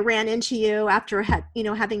think I ran into you after,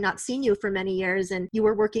 having not seen you for many years, and you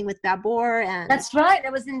were working with Babor. And that's right. I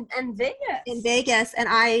was in Vegas. In Vegas. And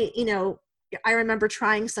I remember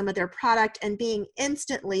trying some of their product and being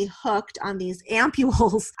instantly hooked on these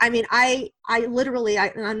ampules. I mean, I literally,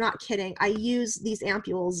 and I'm not kidding, I use these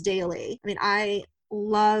ampules daily. I mean, I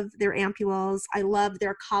love their ampules. I love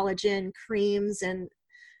their collagen creams and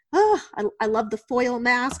I love the foil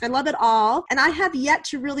mask. I love it all. And I have yet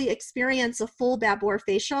to really experience a full Babor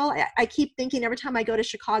facial. I keep thinking every time I go to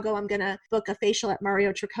Chicago, I'm going to book a facial at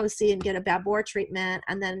Mario Tricosi and get a Babor treatment.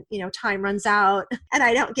 And then, time runs out and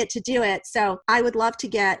I don't get to do it. So I would love to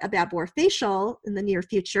get a Babor facial in the near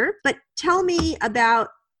future. But tell me about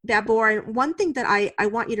Babor. And one thing that I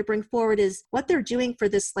want you to bring forward is what they're doing for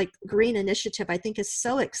this like green initiative. I think is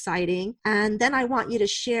so exciting. And then I want you to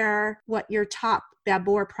share what your top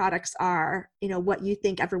Babor products are, what you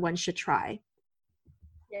think everyone should try.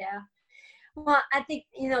 Yeah. Well, I think,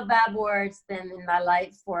 Babor has been in my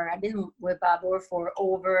life I've been with Babor for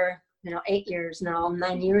over, 8 years now,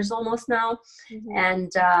 9 years almost now. Mhm.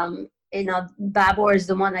 And, Babor is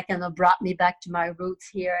the one that kind of brought me back to my roots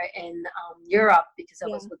here in Europe, because I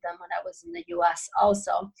was with them when I was in the US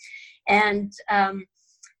also. And,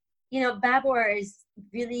 Babor is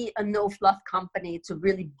really a no fluff company. It's a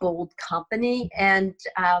really bold company. And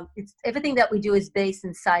it's everything that we do is based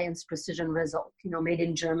in science, precision result, made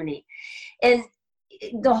in Germany. And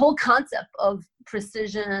the whole concept of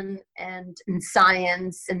precision and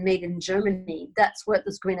science and made in Germany, that's where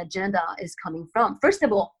this green agenda is coming from. First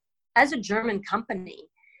of all, as a German company,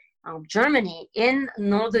 Germany in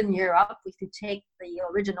Northern Europe, if you take the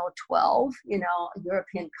original 12,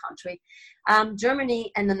 European country,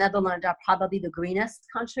 Germany and the Netherlands are probably the greenest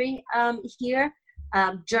country here.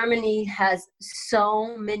 Germany has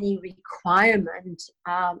so many requirements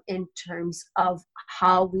in terms of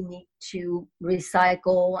how we need to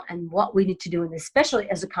recycle and what we need to do, and especially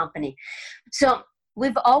as a company. So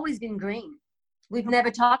we've always been green. We've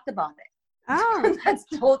never talked about it. Oh, that's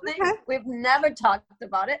the whole thing. okay. We've never talked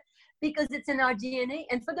about it because it's in our DNA.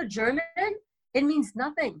 And for the German, it means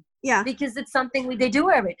nothing. Yeah. Because it's something they do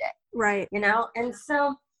every day. Right. And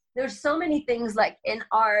so there's so many things like in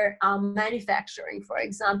our manufacturing, for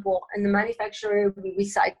example. In the manufacturing, we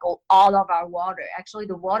recycle all of our water. Actually,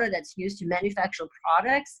 the water that's used to manufacture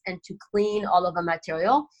products and to clean all of the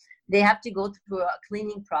material, they have to go through a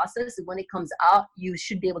cleaning process. And when it comes out, you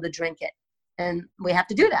should be able to drink it. And we have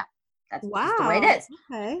to do that. That's just the way it is.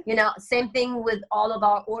 Okay. Same thing with all of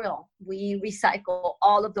our oil. We recycle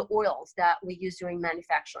all of the oils that we use during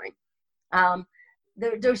manufacturing.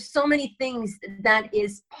 There's so many things that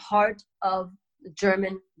is part of the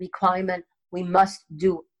German requirement. We must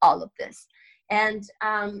do all of this. And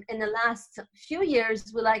in the last few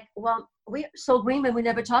years, we're like, well, we're so green and we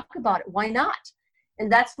never talk about it. Why not?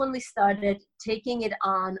 And that's when we started taking it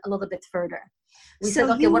on a little bit further. We said,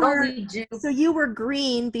 okay, what don't we do? So you were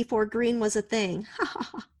green before green was a thing.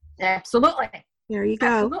 Absolutely. There you go.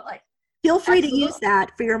 Absolutely. Feel free to use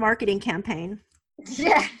that for your marketing campaign.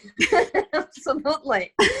 Yeah,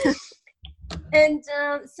 absolutely. And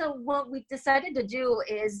so what we've decided to do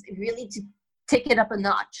is really to take it up a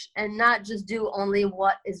notch and not just do only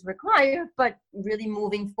what is required, but really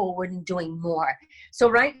moving forward and doing more. So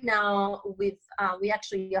right now we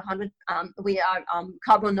actually we are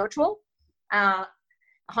carbon neutral.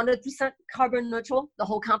 100% carbon neutral, the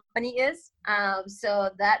whole company is. So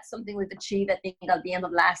that's something we've achieved, I think, at the end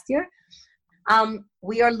of last year.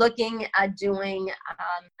 We are looking at doing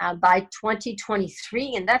by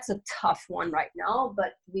 2023, and that's a tough one right now,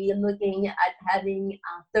 but we are looking at having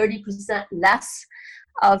 30% less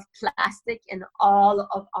of plastic in all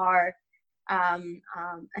of our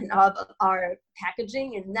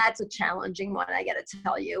packaging, and that's a challenging one, I gotta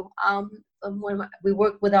tell you. When we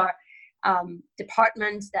work with our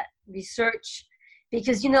departments that research,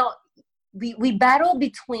 because we battle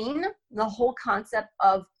between the whole concept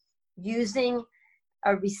of using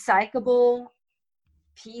a recyclable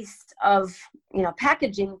piece of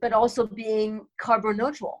packaging, but also being carbon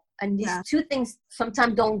neutral, and these two things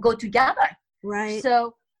sometimes don't go together. Right.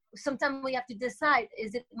 So sometimes we have to decide,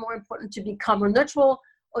 is it more important to be carbon neutral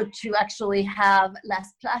or to actually have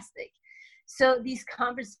less plastic? So these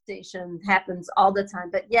conversations happens all the time.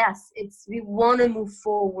 But yes, we want to move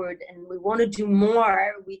forward and we want to do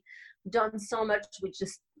more. We've done so much with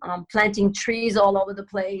just planting trees all over the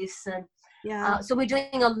place. And so we're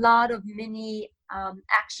doing a lot of mini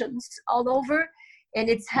actions all over. And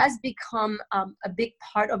it has become a big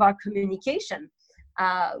part of our communication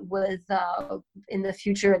in the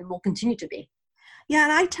future, and will continue to be. Yeah,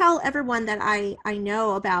 and I tell everyone that I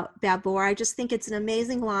know about Babor. I just think it's an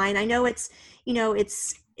amazing line. I know it's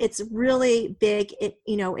really big,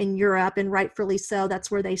 in Europe, and rightfully so. That's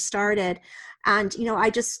where they started. And I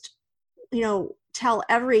just tell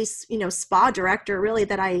every spa director really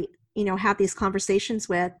that I have these conversations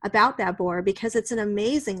with about Babor, because it's an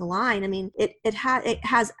amazing line. I mean, it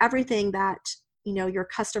has everything that your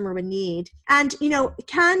customer would need. And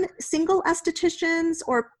can single estheticians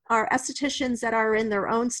or are estheticians that are in their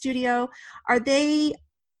own studio, are they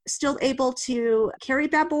still able to carry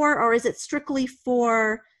Babor, or is it strictly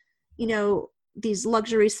for these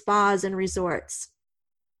luxury spas and resorts?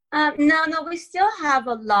 No, we still have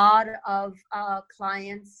a lot of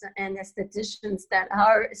clients and estheticians that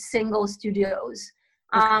are single studios.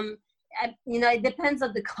 Okay. It depends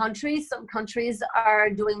on the country. Some countries are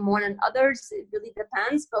doing more than others. It really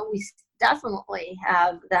depends, but we definitely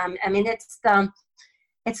have them. I mean, it's kind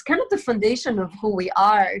of the foundation of who we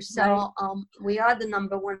are. So we are the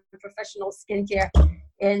number one professional skincare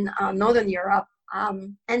in Northern Europe.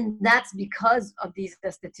 And that's because of these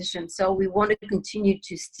estheticians. So we want to continue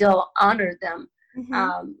to still honor them.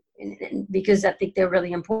 Because I think they're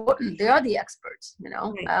really important. They are the experts,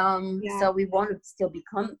 Right. So we want to still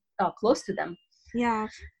become close to them. Yeah.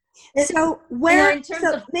 So where, in terms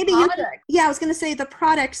of maybe product, I was going to say the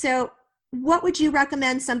product. So what would you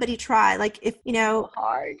recommend somebody try? Like if,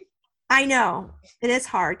 hard. I know it is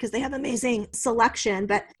hard because they have amazing selection,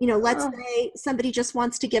 but let's say somebody just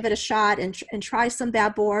wants to give it a shot and try some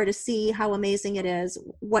Babor to see how amazing it is.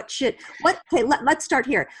 Let's start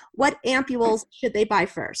here. What ampules should they buy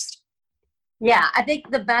first? Yeah, I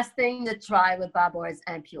think the best thing to try with Babor is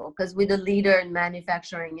ampule, because we're the leader in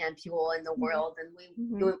manufacturing ampule in the world, and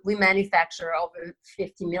we manufacture over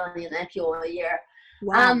 50 million ampule a year.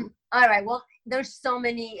 Wow. All right, well, there's so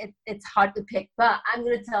many, it's hard to pick, but I'm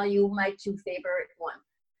going to tell you my two favorite one.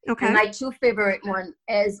 Okay. And my two favorite one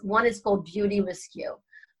is called Beauty Rescue.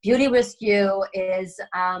 Beauty Rescue is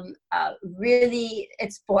really,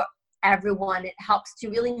 it's for everyone. It helps to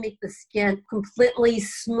really make the skin completely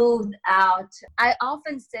smooth out. I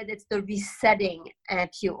often said it's the resetting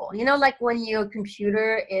ampule. Like when your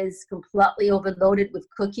computer is completely overloaded with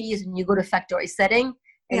cookies and you go to factory setting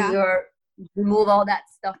and you're remove all that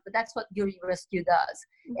stuff, but that's what Beauty Rescue does.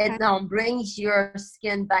 Okay. It brings your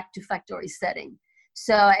skin back to factory setting,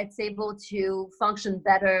 so it's able to function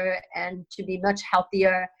better and to be much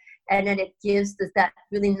healthier, and then it gives that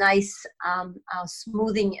really nice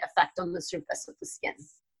smoothing effect on the surface of the skin.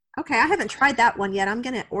 Okay, I haven't tried that one yet. I'm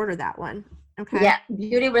going to order that one. Okay. Yeah,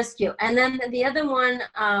 Beauty Rescue. And then the other one,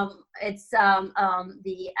 it's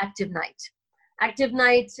the Active Night. Active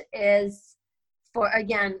Night is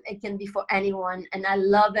it can be for anyone, and I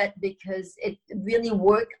love it because it really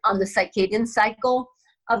works on the circadian cycle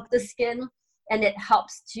of the skin, and it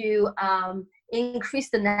helps to increase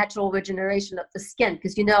the natural regeneration of the skin,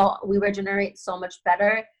 because we regenerate so much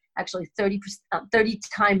better, actually 30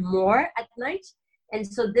 times more at night. And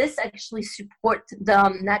so this actually supports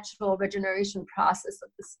the natural regeneration process of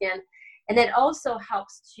the skin, and it also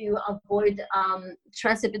helps to avoid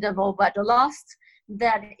transepidermal water loss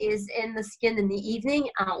that is in the skin in the evening.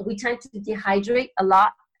 We tend to dehydrate a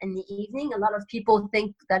lot in the evening. A lot of people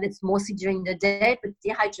think that it's mostly during the day, but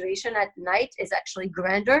dehydration at night is actually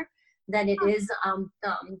grander than it is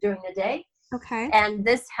during the day. Okay. And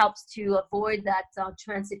this helps to avoid that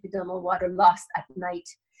transepidermal water loss at night.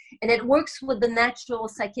 And it works with the natural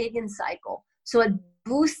circadian cycle. So it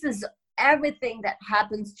boosts everything that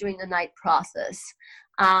happens during the night process.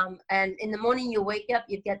 And in the morning you wake up,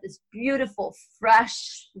 you get this beautiful,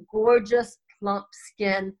 fresh, gorgeous, plump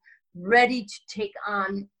skin ready to take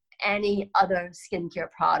on any other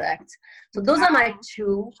skincare product. So those are my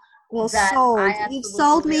two. Well, sold. You've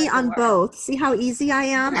sold me on both. See how easy I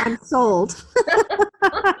am? I'm sold.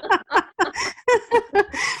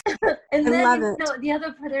 And I then love it.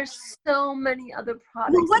 there's so many other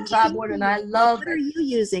products in Babor, and I love What are you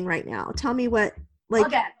using right now? Tell me what,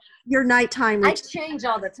 your nighttime routine. I change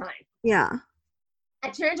all the time. Yeah. I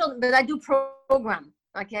change but I do program.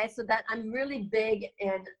 Okay, so that I'm really big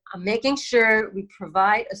in making sure we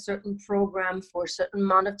provide a certain program for a certain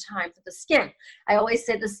amount of time for the skin. I always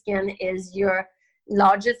say the skin is your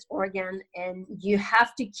largest organ, and you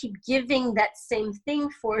have to keep giving that same thing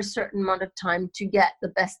for a certain amount of time to get the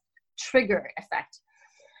best trigger effect.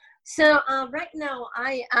 So right now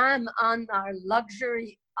I am on our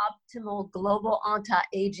luxury optimal global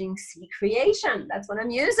anti-aging C creation. That's what I'm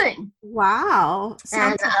using. Wow,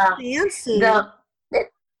 sounds fancy.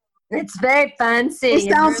 It's very fancy. It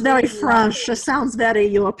sounds very French. It sounds very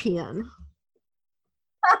European.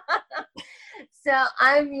 So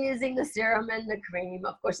I'm using the serum and the cream,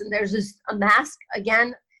 of course, and there's just a mask.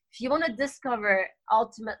 Again, if you want to discover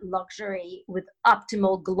ultimate luxury with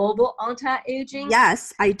optimal global anti-aging.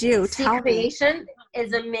 Yes, I do. C creation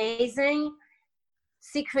is amazing.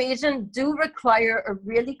 C creation do require a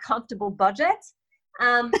really comfortable budget.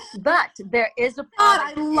 But there is a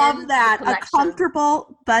product. I love that. A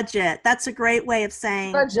comfortable budget. That's a great way of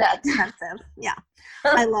saying budget. Expensive. Yeah.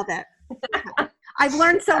 I love it. Okay. I've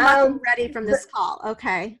learned so much already from this call.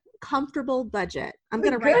 Okay. Comfortable budget. I'm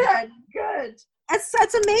going to write that. Good.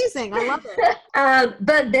 That's amazing. I love it.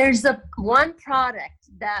 But there's one product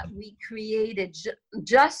that we created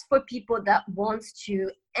just for people that wants to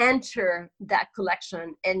enter that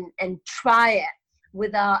collection and try it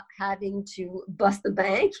without having to bust the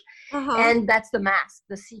bank. And that's the mask,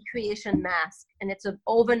 the C creation mask. And it's an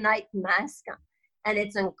overnight mask, and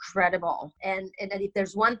it's incredible. And if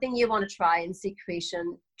there's one thing you want to try in C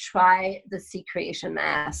creation, try the C creation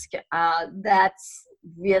mask. That's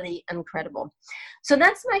really incredible. So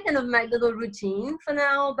that's my kind of my little routine for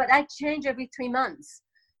now, but I change every 3 months.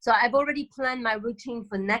 So I've already planned my routine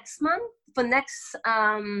for next month, for next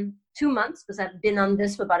 2 months, because I've been on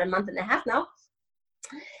this for about a month and a half now.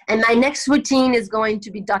 And my next routine is going to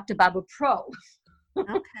be Dr. Babur Pro.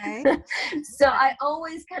 Okay. So I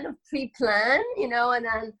always kind of pre-plan, you know, and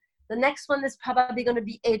then the next one is probably going to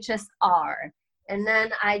be HSR. And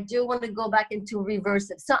then I do want to go back into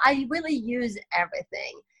reversive. So I really use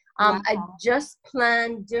everything. Wow. I just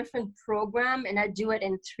plan different program, and I do it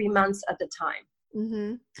in 3 months at a time.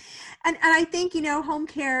 Mm-hmm. And I think, you know, home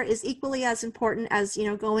care is equally as important as, you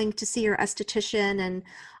know, going to see your esthetician. And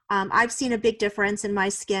I've seen a big difference in my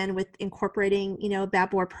skin with incorporating, you know,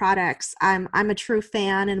 Babor products. I'm a true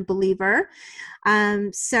fan and believer.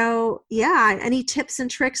 So yeah, any tips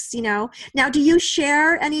and tricks, you know, now do you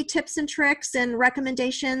share any tips and tricks and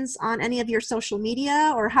recommendations on any of your social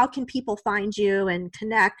media, or how can people find you and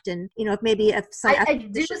connect? And, you know, if some, I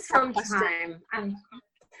do sometime.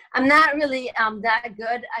 I'm not really that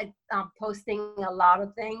good at posting a lot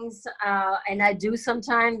of things, and I do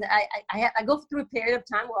sometimes. I go through a period of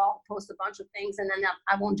time where I'll post a bunch of things, and then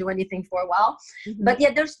I won't do anything for a while. Mm-hmm. But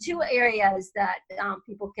yeah, there's 2 areas that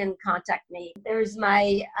people can contact me. There's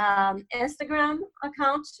my Instagram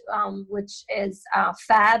account, which is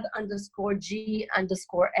fab_G_L,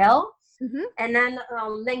 mm-hmm. and then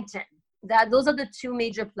LinkedIn. Those are the 2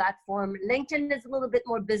 major platforms. LinkedIn is a little bit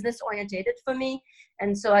more business oriented for me.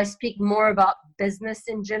 And so I speak more about business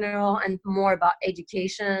in general and more about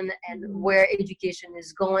education and where education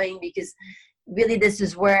is going, because really this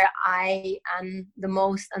is where I am the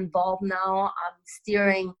most involved now. I'm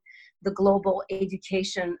steering the global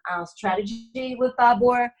education strategy with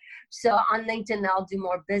Babor. So on LinkedIn, I'll do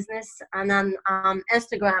more business, and on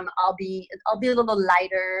Instagram, I'll be a little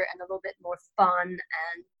lighter and a little bit more fun,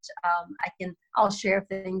 and I'll share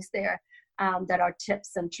things there that are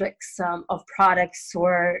tips and tricks of products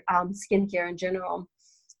or skincare in general.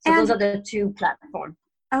 So those are the 2 platforms.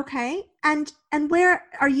 Okay, and where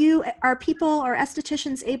are people or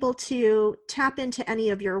estheticians able to tap into any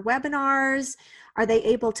of your webinars? Are they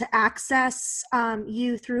able to access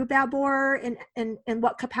you through Babor? In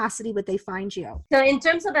what capacity would they find you? So in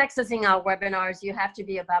terms of accessing our webinars, you have to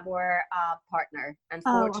be a Babor partner.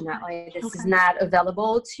 Unfortunately, this is not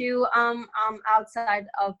available to outside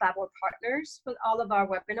of Babor partners for all of our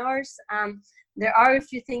webinars. There are a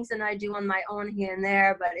few things that I do on my own here and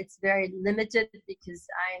there, but it's very limited because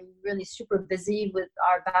I'm really super busy with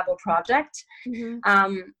our Babor project.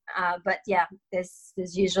 Mm-hmm. But yeah, this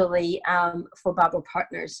is usually for Babor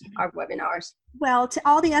partners, our webinars. Well, to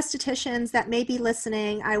all the estheticians that may be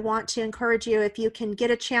listening, I want to encourage you, if you can get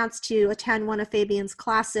a chance to attend one of Fabienne's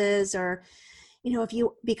classes, or you know, if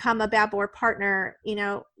you become a Babor partner, you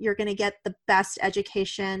know, you're going to get the best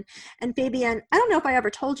education. And Fabienne, I don't know if I ever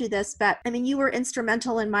told you this, but I mean, you were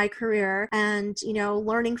instrumental in my career, and, you know,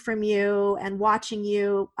 learning from you and watching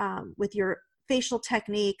you with your facial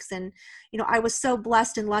techniques. And, you know, I was so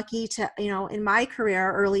blessed and lucky to, you know, in my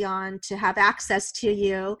career early on, to have access to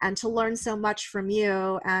you and to learn so much from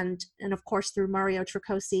you, and of course through Mario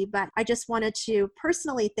Tricosi. But I just wanted to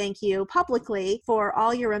personally thank you publicly for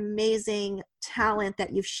all your amazing talent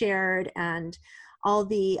that you've shared, and all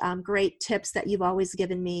the great tips that you've always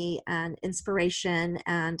given me, and inspiration.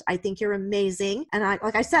 And I think you're amazing. And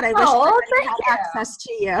like I said, I wish I had access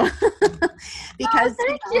to you. Because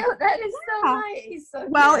thank you. That is so nice. So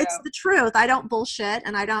well, it's the truth. I don't bullshit,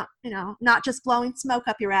 and I don't, you know, not just blowing smoke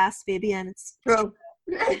up your ass, Fabienne. It's true.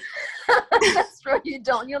 That's true. You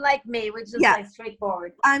don't. You're like me, which is like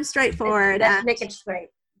straightforward. I'm straightforward. Let's make it straight.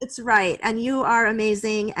 It's right. And you are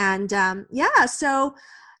amazing. And so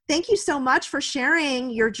thank you so much for sharing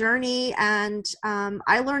your journey. And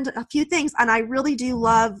I learned a few things, and I really do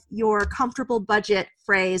love your comfortable budget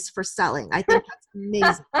phrase for selling. I think that's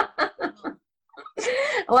amazing.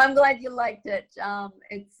 Well, I'm glad you liked it.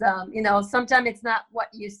 It's, you know, sometimes it's not what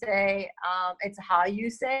you say, it's how you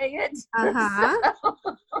say it. Uh-huh. So,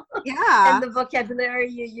 yeah. And the vocabulary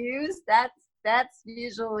you use, that's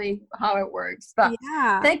usually how it works. But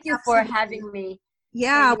thank you for having me.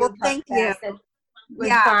 Yeah, well, thank you. It was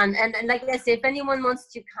fun. And like I say, if anyone wants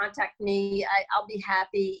to contact me, I'll be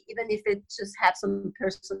happy, even if it just have some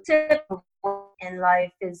personal tip in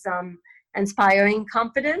life is inspiring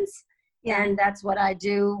confidence. Yeah. And that's what I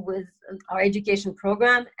do with our education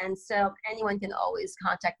program. And so anyone can always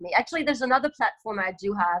contact me. Actually, there's another platform I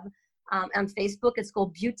do have on Facebook. It's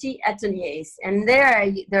called Beauty Ateliers. And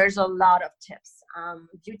there's a lot of tips.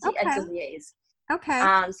 Beauty Ateliers.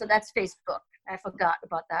 Okay. So that's Facebook. I forgot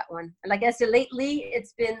about that one. And like I said, lately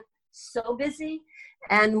it's been so busy,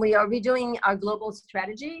 and we are redoing our global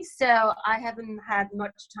strategy. So I haven't had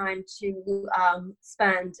much time to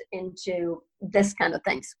spend into this kind of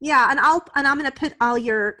things. Yeah, and I'm going to put all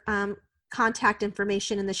your contact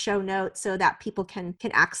information in the show notes so that people can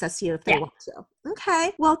access you if they want to.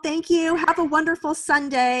 Okay. Well, thank you. Have a wonderful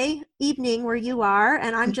Sunday evening where you are.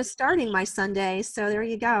 And I'm just starting my Sunday. So there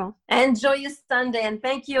you go. Enjoy your Sunday. And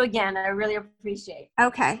thank you again. I really appreciate it.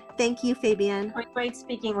 Okay. Thank you, Fabienne. Great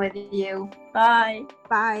speaking with you. Bye.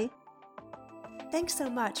 Bye. Thanks so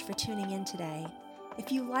much for tuning in today.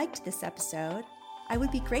 If you liked this episode, I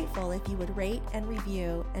would be grateful if you would rate and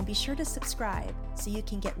review, and be sure to subscribe so you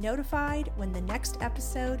can get notified when the next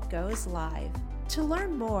episode goes live. To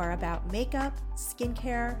learn more about makeup,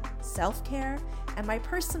 skincare, self-care, and my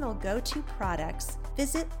personal go-to products,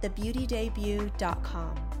 visit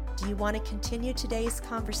thebeautydebut.com. Do you want to continue today's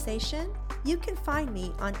conversation? You can find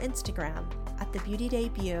me on Instagram at The Beauty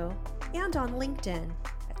Debut and on LinkedIn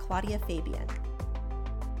at Claudia Fabienne.